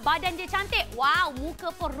 Bukan setakat badan je cantik. Wow,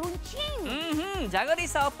 muka pun runcing. Jangan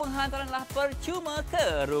risau, penghantaranlah percuma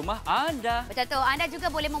ke rumah anda. Betul tu. Anda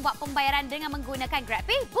juga boleh membuat pembayaran dengan menggunakan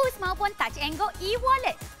GrabPay, Boost maupun Touch & Go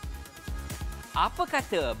e-wallet. Apa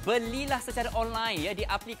kata belilah secara online ya di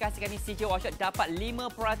aplikasi kami CJ Workshop, dapat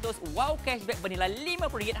 5% wow cashback bernilai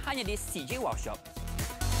RM50 hanya di CJ Workshop.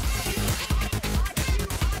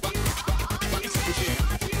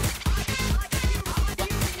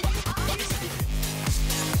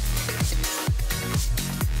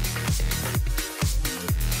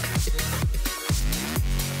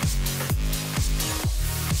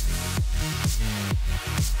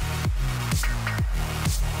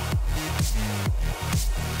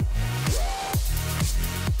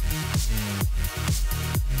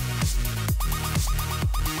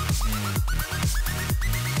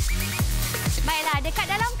 Dekat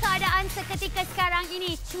dalam keadaan seketika sekarang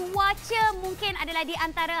ini, cuaca mungkin adalah di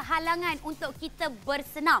antara halangan untuk kita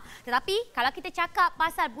bersenam. Tetapi kalau kita cakap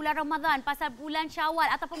pasal bulan Ramadan, pasal bulan Syawal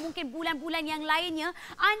ataupun mungkin bulan-bulan yang lainnya,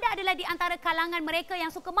 anda adalah di antara kalangan mereka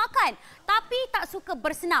yang suka makan tapi tak suka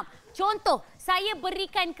bersenam. Contoh, saya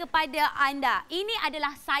berikan kepada anda. Ini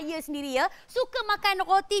adalah saya sendiri ya. Suka makan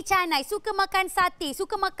roti canai, suka makan sate,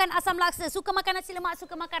 suka makan asam laksa, suka makan nasi lemak,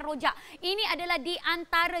 suka makan rojak. Ini adalah di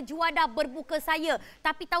antara juadah berbuka saya.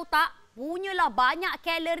 Tapi tahu tak, punyalah banyak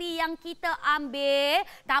kalori yang kita ambil.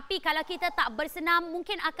 Tapi kalau kita tak bersenam,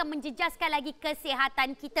 mungkin akan menjejaskan lagi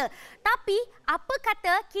kesihatan kita. Tapi apa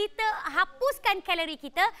kata kita hapuskan kalori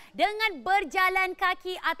kita dengan berjalan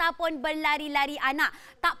kaki ataupun berlari-lari anak.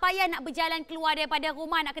 Tak payah nak berjalan keluar daripada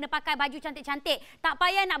rumah, nak kena pakai baju cantik-cantik. Tak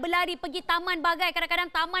payah nak berlari pergi taman bagai.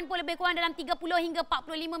 Kadang-kadang taman pun lebih kurang dalam 30 hingga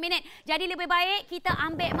 45 minit. Jadi lebih baik kita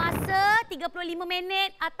ambil masa 35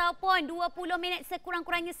 minit ataupun 20 minit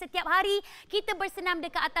sekurang-kurangnya setiap hari kita bersenam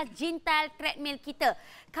dekat atas Gintell treadmill kita.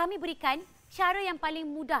 Kami berikan cara yang paling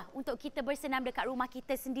mudah untuk kita bersenam dekat rumah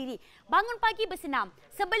kita sendiri. Bangun pagi bersenam.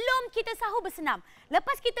 Sebelum kita sahur bersenam.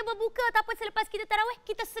 Lepas kita berbuka ataupun selepas kita tarawih,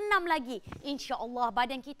 kita senam lagi. InsyaAllah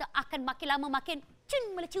badan kita akan makin lama makin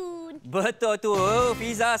melecun. Betul tu.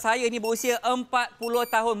 Fiza, saya ni berusia 40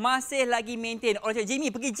 tahun. Masih lagi maintain. Orang cakap, Jimmy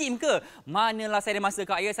pergi gym ke? Manalah saya ada masa,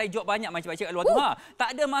 Kak. Saya job banyak macam-macam kat luar tu.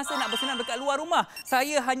 Tak ada masa nak bersenam dekat luar rumah.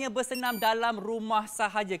 Saya hanya bersenam dalam rumah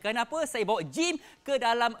sahaja. Kenapa? Saya bawa gym ke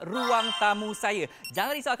dalam ruang tamu saya.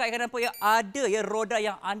 Jangan risau, Kak. Kenapa ya? Ada ya roda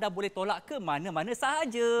yang anda boleh tolak ke mana-mana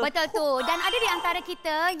sahaja. Betul tu. Dan ada di antara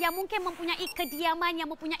kita yang mungkin mempunyai kediaman yang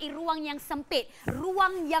mempunyai ruang yang sempit.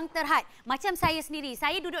 Ruang yang terhad. Macam saya sendiri.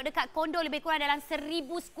 Saya duduk dekat kondo lebih kurang dalam 1000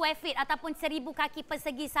 square feet ataupun 1000 kaki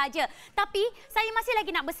persegi saja. Tapi saya masih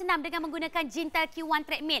lagi nak bersenam dengan menggunakan Gintell Q1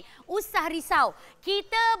 treadmill. Usah risau.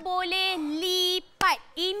 Kita boleh lipat.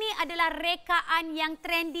 Ini adalah rekaan yang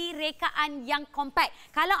trendy, rekaan yang compact.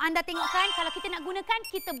 Kalau anda tengokkan, kalau kita nak gunakan,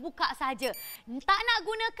 kita buka saja. Tak nak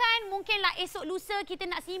gunakan, mungkinlah esok lusa kita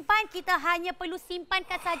nak simpan, kita hanya perlu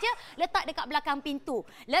simpankan saja, letak dekat belakang pintu.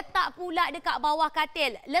 Letak pula dekat bawah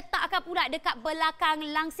katil. Letakkan pula dekat belakang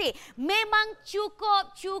langsir. Memang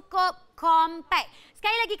cukup compact.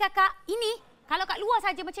 Sekali lagi kakak, ini kalau kat luar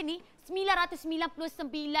saja macam ni,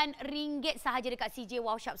 RM999 sahaja dekat CJ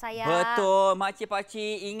Wow Shop saya. Betul,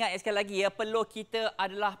 makcik-pakcik. Ingat sekali lagi ya, peluh kita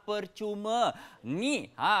adalah percuma.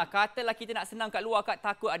 Ni, katalah kita nak senam kat luar, Kak,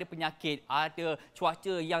 takut ada penyakit, ada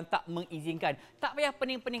cuaca yang tak mengizinkan. Tak payah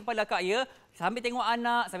pening-pening kepala, Kak, ya. Sambil tengok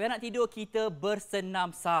anak, sambil anak tidur, kita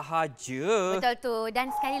bersenam sahaja. Betul tu.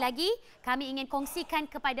 Dan sekali lagi, kami ingin kongsikan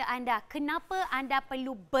kepada anda kenapa anda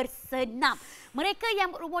perlu bersenam. Mereka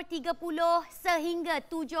yang berumur 30 sehingga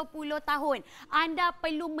 70 tahun, anda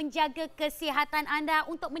perlu menjaga kesihatan anda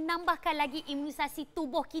untuk menambahkan lagi imunisasi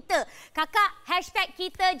tubuh kita. Kakak, hashtag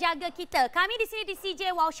kita jaga kita. Kami di sini di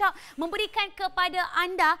CJ Wow Shop memberikan kepada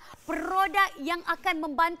anda produk yang akan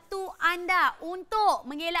membantu anda untuk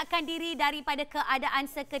mengelakkan diri daripada keadaan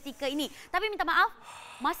seketika ini. Tapi minta maaf,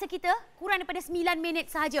 masa kita kurang daripada 9 minit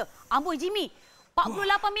sahaja. Amboi Jimmy,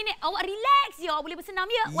 48 minit. Awak relax je, awak boleh bersenam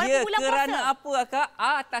ya. Ya, kerana apa, Kak?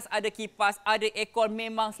 Atas ada kipas, ada aircon,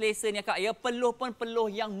 memang selesanya, Kak. Ya, peluh pun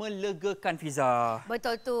peluh yang melegakan, Fiza.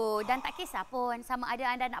 Betul tu. Dan tak kisah pun sama ada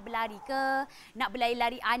anda nak berlari ke, nak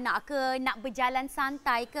berlari-lari anak ke, nak berjalan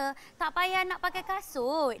santai ke. Tak payah nak pakai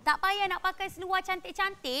kasut. Tak payah nak pakai seluar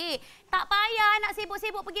cantik-cantik. Tak payah nak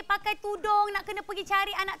sibuk-sibuk pergi pakai tudung, nak kena pergi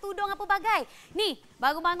cari anak tudung apa bagai. Ni,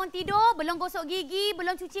 baru bangun tidur, belum gosok gigi,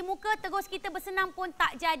 belum cuci muka, terus kita bersenam pun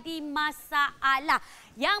tak jadi masalah.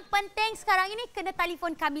 Yang penting sekarang ini kena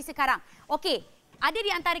telefon kami sekarang. Okey, ada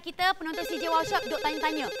di antara kita penonton CJ Wow Shop duk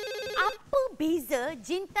tanya-tanya, apa beza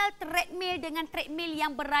Gintell treadmill dengan treadmill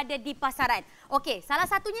yang berada di pasaran? Okey, salah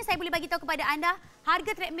satunya saya boleh bagi tahu kepada anda,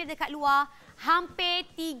 harga treadmill dekat luar hampir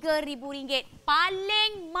RM3,000.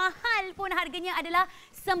 Paling mahal pun harganya adalah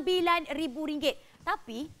RM9,000.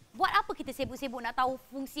 Tapi buat apa kita sibuk-sibuk nak tahu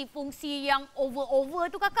fungsi-fungsi yang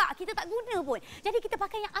over-over tu, kakak? Kita tak guna pun. Jadi kita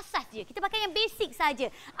pakai yang asas je. Kita pakai yang basic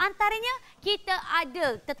saja. Antaranya, kita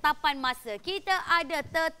ada tetapan masa. Kita ada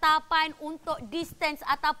tetapan untuk distance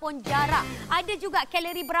ataupun jarak. Ada juga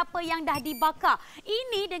kalori berapa yang dah dibakar.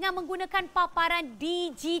 Ini dengan menggunakan paparan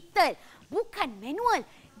digital. Bukan manual.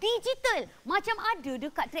 Digital. Macam ada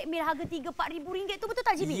dekat treadmill harga RM3,000-4,000 tu, betul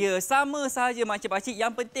tak, Jimmy? Ya, sama sahaja makcik-pakcik.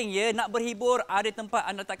 Yang penting ya, nak berhibur, ada tempat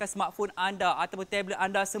anda letakkan smartphone anda ataupun tablet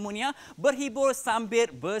anda semuanya, berhibur sambil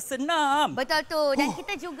bersenam. Betul tu. Dan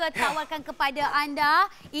kita juga tawarkan kepada anda,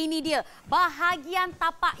 ini dia, bahagian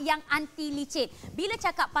tapak yang anti licin. Bila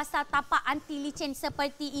cakap pasal tapak anti licin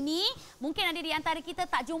seperti ini, mungkin ada di antara kita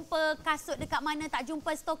tak jumpa kasut dekat mana, tak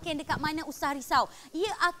jumpa stokin dekat mana, usah risau. Ia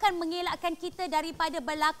akan mengelakkan kita daripada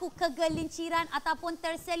berlaku kegelinciran ataupun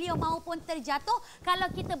terselia maupun terjatuh kalau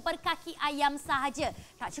kita berkaki ayam sahaja.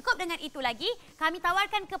 Tak cukup dengan itu lagi, kami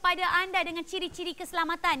tawarkan kepada anda dengan ciri-ciri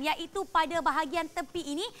keselamatan, iaitu pada bahagian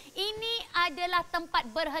tepi ini adalah tempat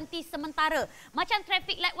berhenti sementara. Macam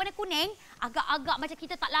traffic light warna kuning, agak-agak macam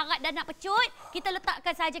kita tak larat dan nak pecut, kita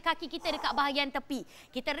letakkan saja kaki kita dekat bahagian tepi.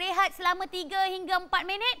 Kita rehat selama 3 hingga 4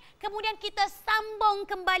 minit, kemudian kita sambung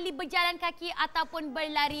kembali berjalan kaki ataupun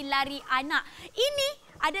berlari-lari anak. Ini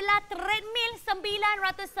adalah treadmill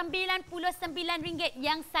RM999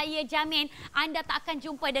 yang saya jamin anda tak akan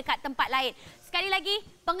jumpa dekat tempat lain. Sekali lagi,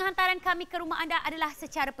 penghantaran kami ke rumah anda adalah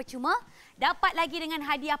secara percuma. Dapat lagi dengan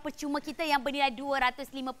hadiah percuma kita yang bernilai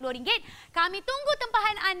RM250. Kami tunggu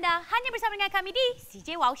tempahan anda hanya bersama dengan kami di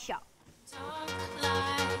CJ Wow Shop.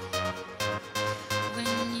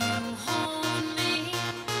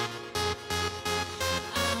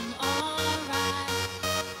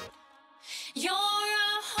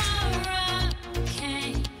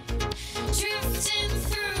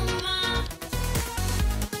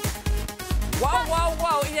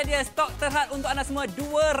 Wow, ini dia stok terhad untuk anda semua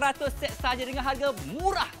 200 set saja dengan harga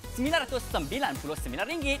murah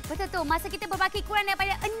RM999. Betul tu, masa kita berbaki kurang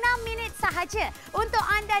daripada 6 minit sahaja untuk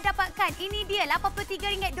anda dapatkan. Ini dia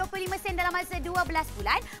RM83.25 dalam masa 12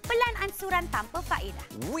 bulan, pelan ansuran tanpa faedah.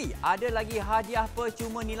 Wih, ada lagi hadiah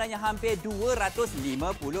percuma nilainya hampir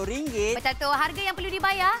RM250. Betul tu, harga yang perlu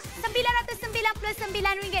dibayar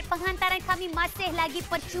RM999. Penghantaran kami masih lagi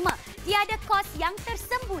percuma. Tiada kos yang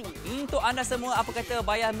tersembunyi. Untuk anda semua, apa kata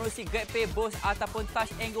bayar melalui GrabPay, Boost ataupun Touch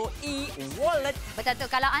 & Go e-wallet. Betul tu,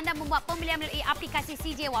 kalau anda membuat pembelian melalui aplikasi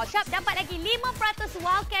CJ Wow Shop, dapat lagi 5%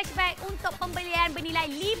 wow cashback untuk pembelian bernilai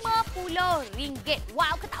RM50.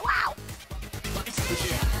 Wow ke tak wow?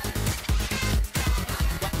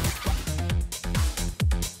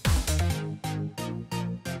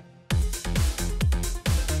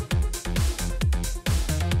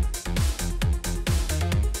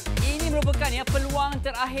 Merupakan peluang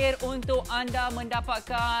terakhir untuk anda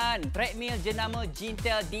mendapatkan treadmill jenama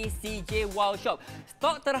Gintell di CJ Wow Shop.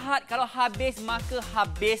 Stok terhad, kalau habis maka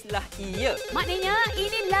habislah ia. Maknanya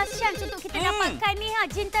ini last chance untuk kita dapatkan ni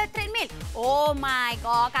Gintell treadmill. Oh my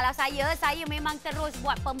god, kalau saya memang terus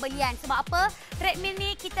buat pembelian. Sebab apa? Treadmill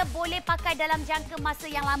ni kita boleh pakai dalam jangka masa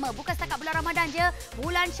yang lama. Bukan setakat bulan Ramadan je,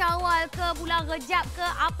 bulan Syawal ke, bulan Rejab ke,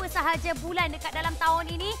 apa sahaja bulan dekat dalam tahun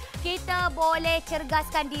ini, kita boleh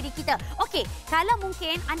cergaskan diri kita. Okey, kalau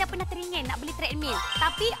mungkin anda pernah teringin nak beli treadmill,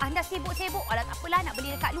 tapi anda sibuk-sibuk, alah tak apalah nak beli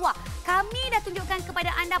dekat luar. Kami dah tunjukkan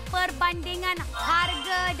kepada anda perbandingan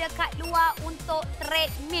harga dekat luar untuk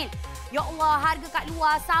treadmill. Ya Allah, harga kat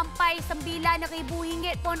luar sampai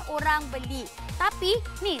RM9,000 pun orang beli. Tapi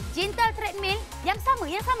ni Gintell treadmill yang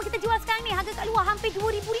sama kita jual sekarang ni, harga kat luar hampir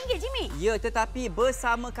RM2,000, Jimmy. Ya, tetapi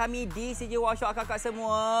bersama kami di CJ Wow Shop akak-akak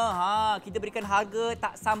semua, kita berikan harga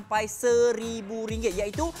tak sampai RM1,000,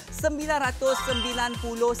 iaitu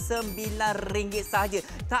RM999 sahaja.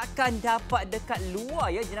 Takkan dapat dekat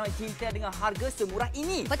luar jenama Gintell dengan harga semurah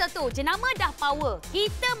ini. Betul tu, jenama dah power.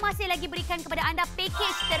 Kita masih lagi berikan kepada anda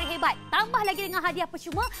package terhebat. Tambah lagi dengan hadiah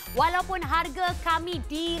percuma walaupun harga kami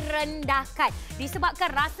direndahkan. Disebabkan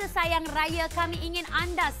rasa sayang raya, kami ingin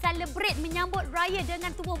anda celebrate menyambut raya dengan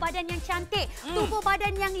tubuh badan yang cantik, tubuh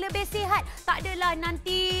badan yang lebih sihat. Tak adalah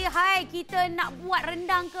nanti kita nak buat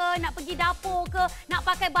rendang ke, nak pergi dapur ke, nak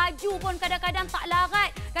pakai baju pun kadang-kadang tak larat.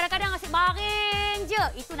 Kadang-kadang asyik baring je.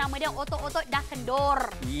 Itu nama dia otot-otot dah kendor.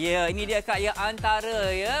 Ya, ini dia Kak, antara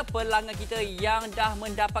pelanggan kita yang dah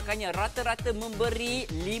mendapatkannya. Rata-rata memberi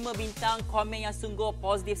 5 bintang, komen yang sungguh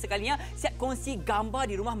positif sekali. Siap kongsi gambar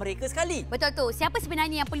di rumah mereka sekali. Betul tu. Siapa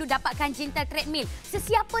sebenarnya yang perlu dapatkan Gintell treadmill?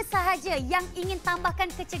 Sesiapa sahaja yang ingin tambahkan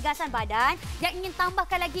kecergasan badan, yang ingin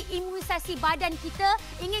tambahkan lagi imunisasi badan kita,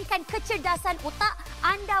 inginkan kecerdasan otak,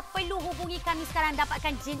 anda perlu hubungi kami sekarang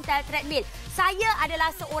dapatkan Gintell treadmill. Saya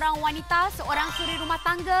adalah seorang wanita, seorang suri rumah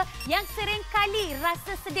tangga yang sering kali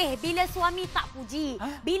rasa sedih bila suami tak puji.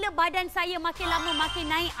 Bila badan saya makin lama makin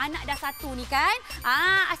naik, anak dah 1 ni kan.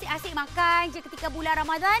 Asyik-asyik makan je ketika bulan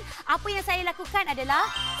Ramadan. Apa yang saya lakukan adalah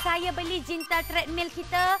saya beli Gintell treadmill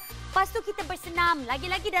kita. Lepas tu kita bersenam.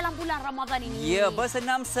 Lagi-lagi dalam bulan Ramadan ini. Ya,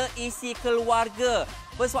 bersenam seisi keluarga.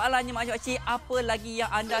 Persoalannya makcik-makcik, apa lagi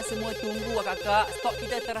yang anda semua tunggu kakak? Stok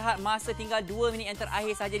kita terhad masa tinggal 2 minit yang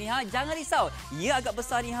terakhir saja ni. Jangan risau. Ia agak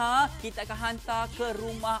besar ni. Kita akan hantar ke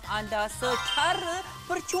rumah anda secara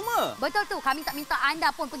percuma. Betul tu. Kami tak minta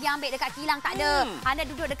anda pun pergi ambil dekat kilang. Tak ada. Anda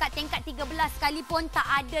duduk dekat tingkat 13 sekalipun, tak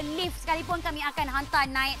ada lift sekalipun, kami akan hantar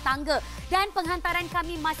naik tangga. Dan penghantaran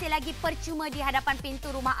kami masih lagi percuma di hadapan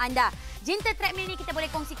pintu rumah anda. Gintell treadmill ni kita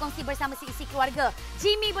boleh kongsi-kongsi bersama seisi keluarga.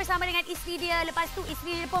 Jimmy bersama dengan isteri dia. Lepas tu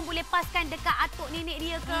isteri dia pun boleh paskan dekat atuk nenek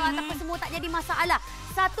dia ke ataupun semua, tak jadi masalah.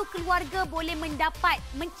 Satu keluarga boleh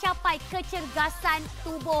mencapai kecergasan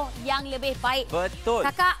tubuh yang lebih baik. Betul.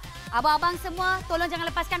 Kakak, Abang-abang semua, tolong jangan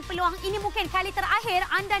lepaskan peluang. Ini mungkin kali terakhir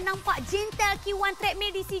anda nampak Gintell Q1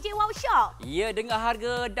 Treadmill di CJ Wow Shop. Ya, dengan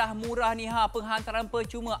harga dah murah ni penghantaran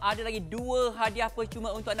percuma. Ada lagi 2 hadiah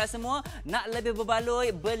percuma untuk anda semua. Nak lebih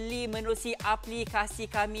berbaloi, beli menerusi aplikasi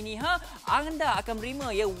kami ni anda akan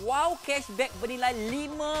menerima wow cashback bernilai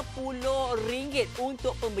RM50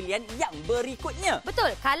 untuk pembelian yang berikutnya.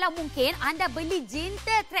 Betul. Kalau mungkin anda beli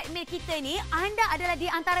Gintell Treadmill kita ni, anda adalah di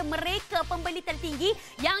antara mereka pembeli tertinggi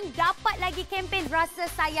yang dapat lagi kempen Rasa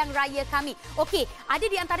Sayang Raya kami. Okey, ada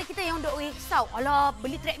di antara kita yang duk risau. Alah,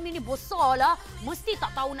 beli treadmill ni besar lah. Mesti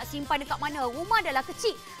tak tahu nak simpan dekat mana. Rumah dah lah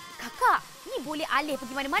kecil. Kakak, ni boleh alih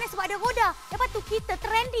pergi mana-mana sebab ada roda. Lepas tu kita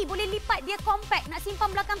trendy, boleh lipat dia compact. Nak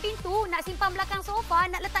simpan belakang pintu, nak simpan belakang sofa,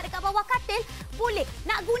 nak letak dekat bawah katil, boleh.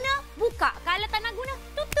 Nak guna, buka. Kalau tak nak guna,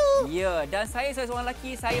 tutup. Ya, dan saya seorang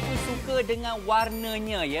lelaki, saya pun suka dengan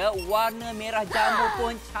warnanya ya. Warna merah jambu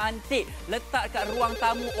pun cantik. Letak kat ruang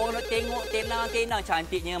tamu, orang nak tengok tenang-tenang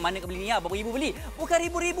cantiknya. Mana beli ni berapa ribu beli? Bukan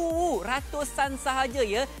ribu-ribu, ratusan sahaja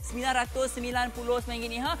ya. RM999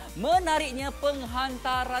 ni Menariknya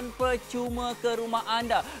penghantaran percuma ke rumah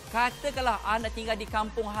anda. Katakanlah anda tinggal di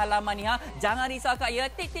kampung halaman ni jangan risau kak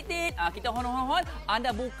ya. Tit. Kita hon.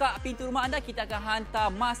 Anda buka pintu rumah anda, kita akan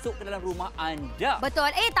hantar masuk ke dalam rumah anda.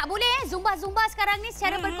 Betul. Tak boleh zumba sekarang ni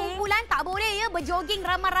secara berkumpulan. Tak boleh ya berjoging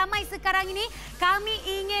ramai-ramai sekarang ini. Kami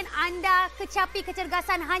ingin anda kecapi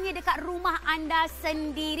kecergasan hanya dekat rumah anda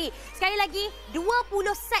sendiri. Sekali lagi,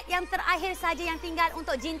 20 set yang terakhir saja yang tinggal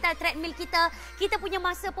untuk Gintell Treadmill kita. Kita punya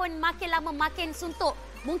masa pun makin lama makin suntuk.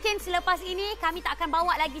 Mungkin selepas ini kami tak akan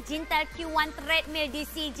bawa lagi Gintell Q1 Treadmill di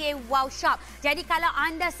CJ Wow Shop. Jadi kalau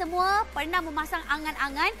anda semua pernah memasang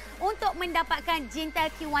angan-angan untuk mendapatkan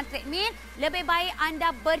Gintell Q1 Treadmill, lebih baik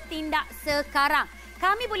anda bertindak sekarang.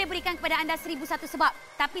 Kami boleh berikan kepada anda 1001 sebab,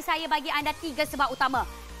 tapi saya bagi anda 3 sebab utama.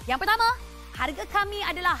 Yang pertama, harga kami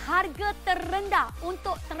adalah harga terendah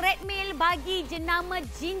untuk treadmill bagi jenama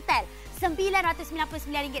Gintell.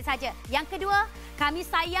 RM999 saja. Yang kedua, kami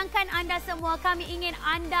sayangkan anda semua. Kami ingin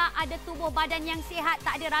anda ada tubuh badan yang sihat,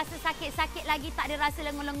 tak ada rasa sakit-sakit lagi, tak ada rasa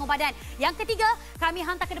lengur-lengur badan. Yang ketiga, kami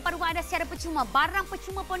hantar ke depan rumah anda secara percuma. Barang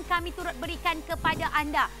percuma pun kami turut berikan kepada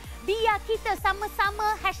anda. Biar kita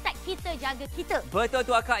sama-sama #kita jaga kita. Betul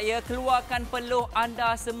tu akak ya. Keluarkan peluh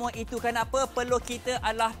anda semua itu kan apa? Peluh kita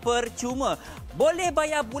adalah percuma. Boleh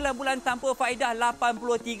bayar bulan-bulan tanpa faedah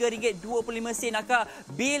RM83.25 akak.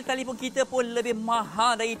 Bil telefon kita pun lebih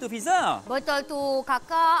mahal dari itu Fiza. Betul tu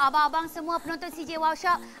kakak. Abang-abang semua penonton CJ Wow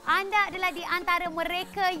Shop, anda adalah di antara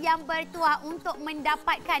mereka yang bertuah untuk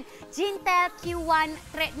mendapatkan Gintell Q1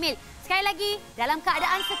 Treadmill. Sekali lagi, dalam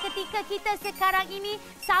keadaan seketika kita sekarang ini,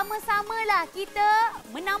 sama-samalah kita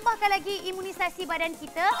menambahkan lagi imunisasi badan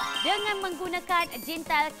kita dengan menggunakan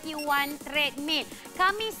Gintell Q1 Treadmill.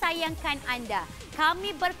 Kami sayangkan anda.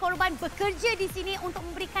 Kami berkorban bekerja di sini untuk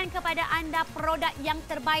memberikan kepada anda produk yang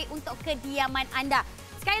terbaik untuk kediaman anda.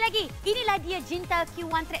 Sekali lagi, inilah dia Gintell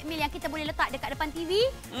Q1 Treadmill yang kita boleh letak dekat depan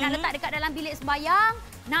TV, nak letak dekat dalam bilik sembayang,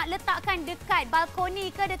 nak letakkan dekat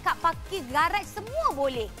balkoni ke dekat parkir garaj, semua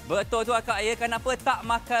boleh. Betul tu akak ya, kenapa tak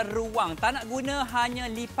makan ruang? Tak nak guna, hanya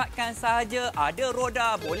lipatkan sahaja. Ada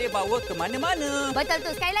roda, boleh bawa ke mana-mana. Betul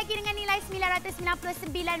tu. Sekali lagi dengan nilai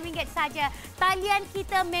RM999 saja. Talian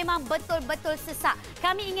kita memang betul-betul sesak.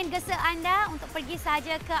 Kami ingin gesa anda untuk pergi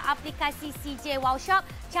saja ke aplikasi CJ Wow Shop.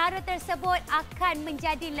 Cara tersebut akan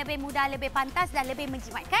menjadi lebih mudah, lebih pantas dan lebih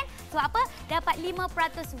menjimatkan. Sebab apa? Dapat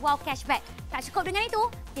 5% wow cashback. Tak cukup dengan itu,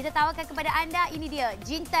 kita tawarkan kepada anda, ini dia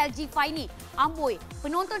Gintell G5 ni. Amboi,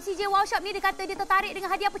 penonton CJ Wow Shop ni dia kata dia tertarik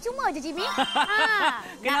dengan hadiah percuma je Jimmy.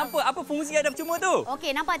 Kenapa? Apa fungsi hadiah percuma tu?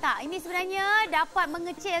 Okey, nampak tak? Ini sebenarnya dapat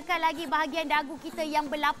mengecilkan lagi bahagian dagu kita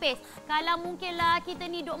yang berlapis. Kalau mungkinlah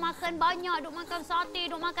kita ni duk makan banyak, duk makan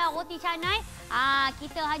sate, duk makan roti canai,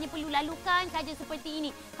 kita hanya perlu lalukan saja seperti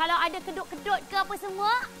ini. Kalau ada kedut-kedut ke apa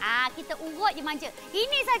semua, kita urut je manja.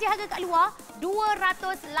 Ini saja harga kat luar,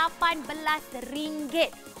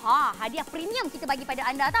 RM218. Hadiah premium kita bagi pada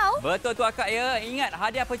anda tahu. Betul tu akak ya. Ingat,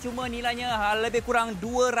 hadiah percuma nilainya lebih kurang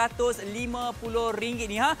RM250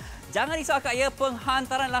 ni Jangan risau akak ya,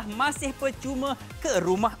 penghantaranlah masih percuma ke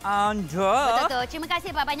rumah anda. Betul tu. Terima kasih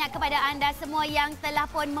banyak kepada anda semua yang telah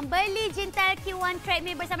pun membeli Gintell Q1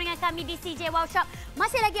 Treadmill bersama dengan kami di CJ Wow Shop.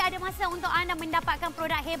 Masih lagi ada masa untuk anda mendapatkan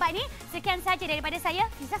produk hebat ni. Sekian saja daripada saya,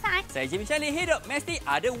 Fiza Saad. Saya Jimmy Charlie. Hidup mesti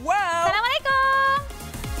ada wow. Assalamualaikum.